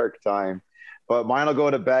pretty dark time. But mine will go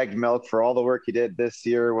to Bagged Milk for all the work he did this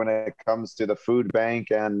year when it comes to the food bank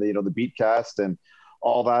and the Beatcast and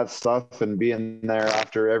all that stuff and being there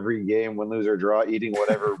after every game, win, lose, or draw, eating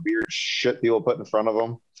whatever weird shit people put in front of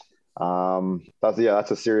them.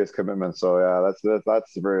 That's a serious commitment. So yeah,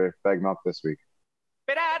 that's very big milk this week.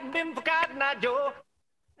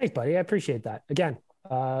 Thanks, buddy. I appreciate that. Again,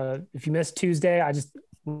 if you missed Tuesday, I just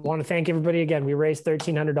want to thank everybody again. We raised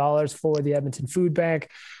 $1,300 for the Edmonton Food Bank.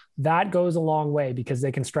 That goes a long way because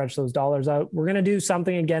they can stretch those dollars out. We're going to do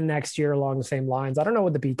something again next year along the same lines. I don't know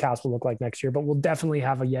what the BCast will look like next year, but we'll definitely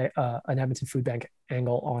have an Edmonton Food Bank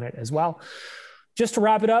angle on it as well. Just to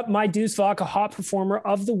wrap it up, my Deuce Vodka hot performer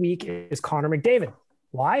of the week is Connor McDavid.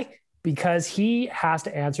 Why? Because he has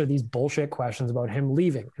to answer these bullshit questions about him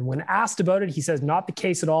leaving. And when asked about it, he says, not the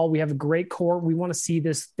case at all. We have a great core. We want to see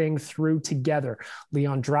this thing through together.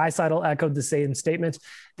 Leon Draisaitl echoed the same statement.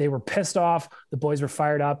 They were pissed off. The boys were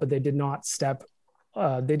fired up, but they did not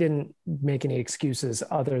they didn't make any excuses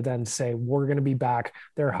other than say, we're going to be back.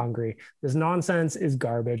 They're hungry. This nonsense is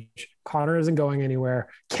garbage. Connor isn't going anywhere.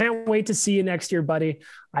 Can't wait to see you next year, buddy.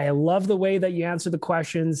 I love the way that you answer the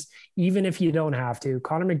questions, even if you don't have to.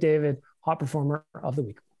 Connor McDavid, hot performer of the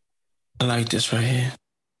week. I like this right here.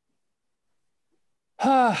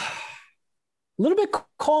 A little bit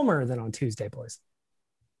calmer than on Tuesday, boys.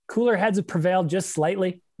 Cooler heads have prevailed just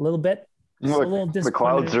slightly, a little bit. The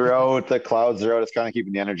clouds are out. It's kind of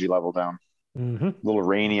keeping the energy level down. Mm-hmm. A little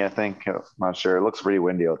rainy, I think. I'm not sure. It looks pretty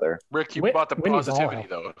windy out there. Rick, you brought the positivity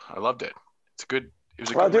though. I loved it. It's good. It was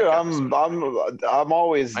a good. Dude, I'm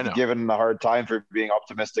always given a hard time for being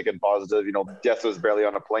optimistic and positive. You know, Death was barely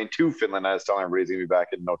on a plane to Finland. I was telling everybody he's gonna be back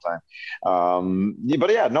in no time. But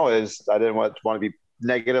yeah, no, I didn't want to be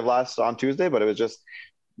negative on Tuesday, but it was just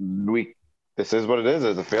this is what it is.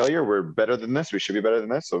 It's a failure. We're better than this. We should be better than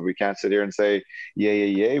this. So we can't sit here and say,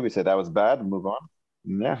 yay. We said that was bad and move on.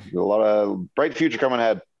 And yeah, a lot of bright future coming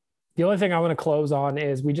ahead. The only thing I want to close on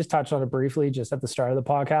is we just touched on it briefly just at the start of the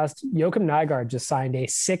podcast. Joakim Nygard just signed a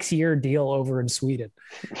 6-year deal over in Sweden.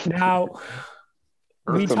 Now,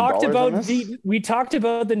 we talked about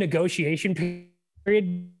the negotiation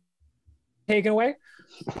period taken away.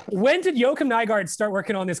 When did Joakim Nygard start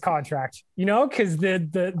working on this contract? You know, because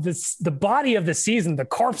the body of the season, the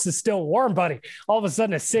corpse is still warm, buddy. All of a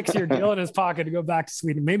sudden, a 6-year deal in his pocket to go back to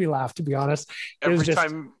Sweden made me laugh, to be honest. Every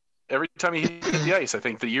time he hit the ice, I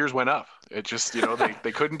think the years went up. It just, you know,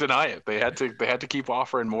 they couldn't deny it. They had to keep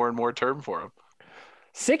offering more and more term for him.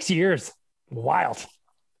 6 years, wild.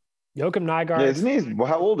 Joakim Nygard. Yeah, isn't he?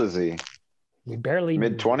 How old is he? We barely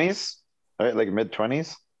mid-20s, right? Like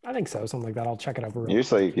mid-20s. I think so, something like that. I'll check it out. You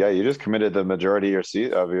just committed the majority of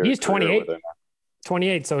your. He's 28.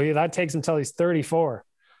 28, so that takes him until he's 34.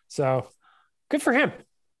 So good for him.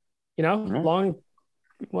 You know,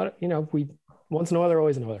 we once no other,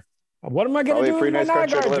 always another. What am I going to do with my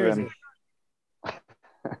Nygard jersey?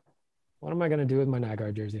 What am I going to do with my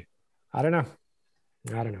Nygard jersey? I don't know.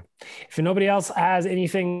 If nobody else has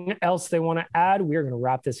anything else they want to add, we're going to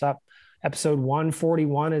wrap this up. Episode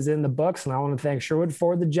 141 is in the books, and I want to thank Sherwood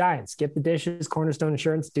for the Giants, Skip the Dishes, Cornerstone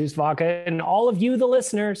Insurance, Deuce Vodka, and all of you, the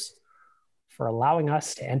listeners, for allowing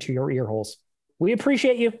us to enter your ear holes. We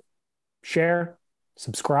appreciate you. Share,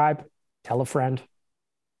 subscribe, tell a friend.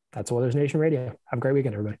 That's Oilersnation Radio. Have a great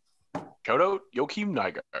weekend, everybody. Shout out Joakim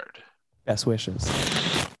Nygard. Best wishes.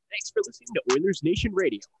 Thanks for listening to Oilers Nation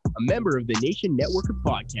Radio, a member of the Nation Network of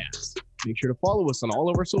Podcasts. Make sure to follow us on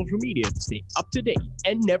all of our social media to stay up to date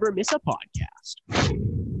and never miss a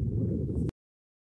podcast.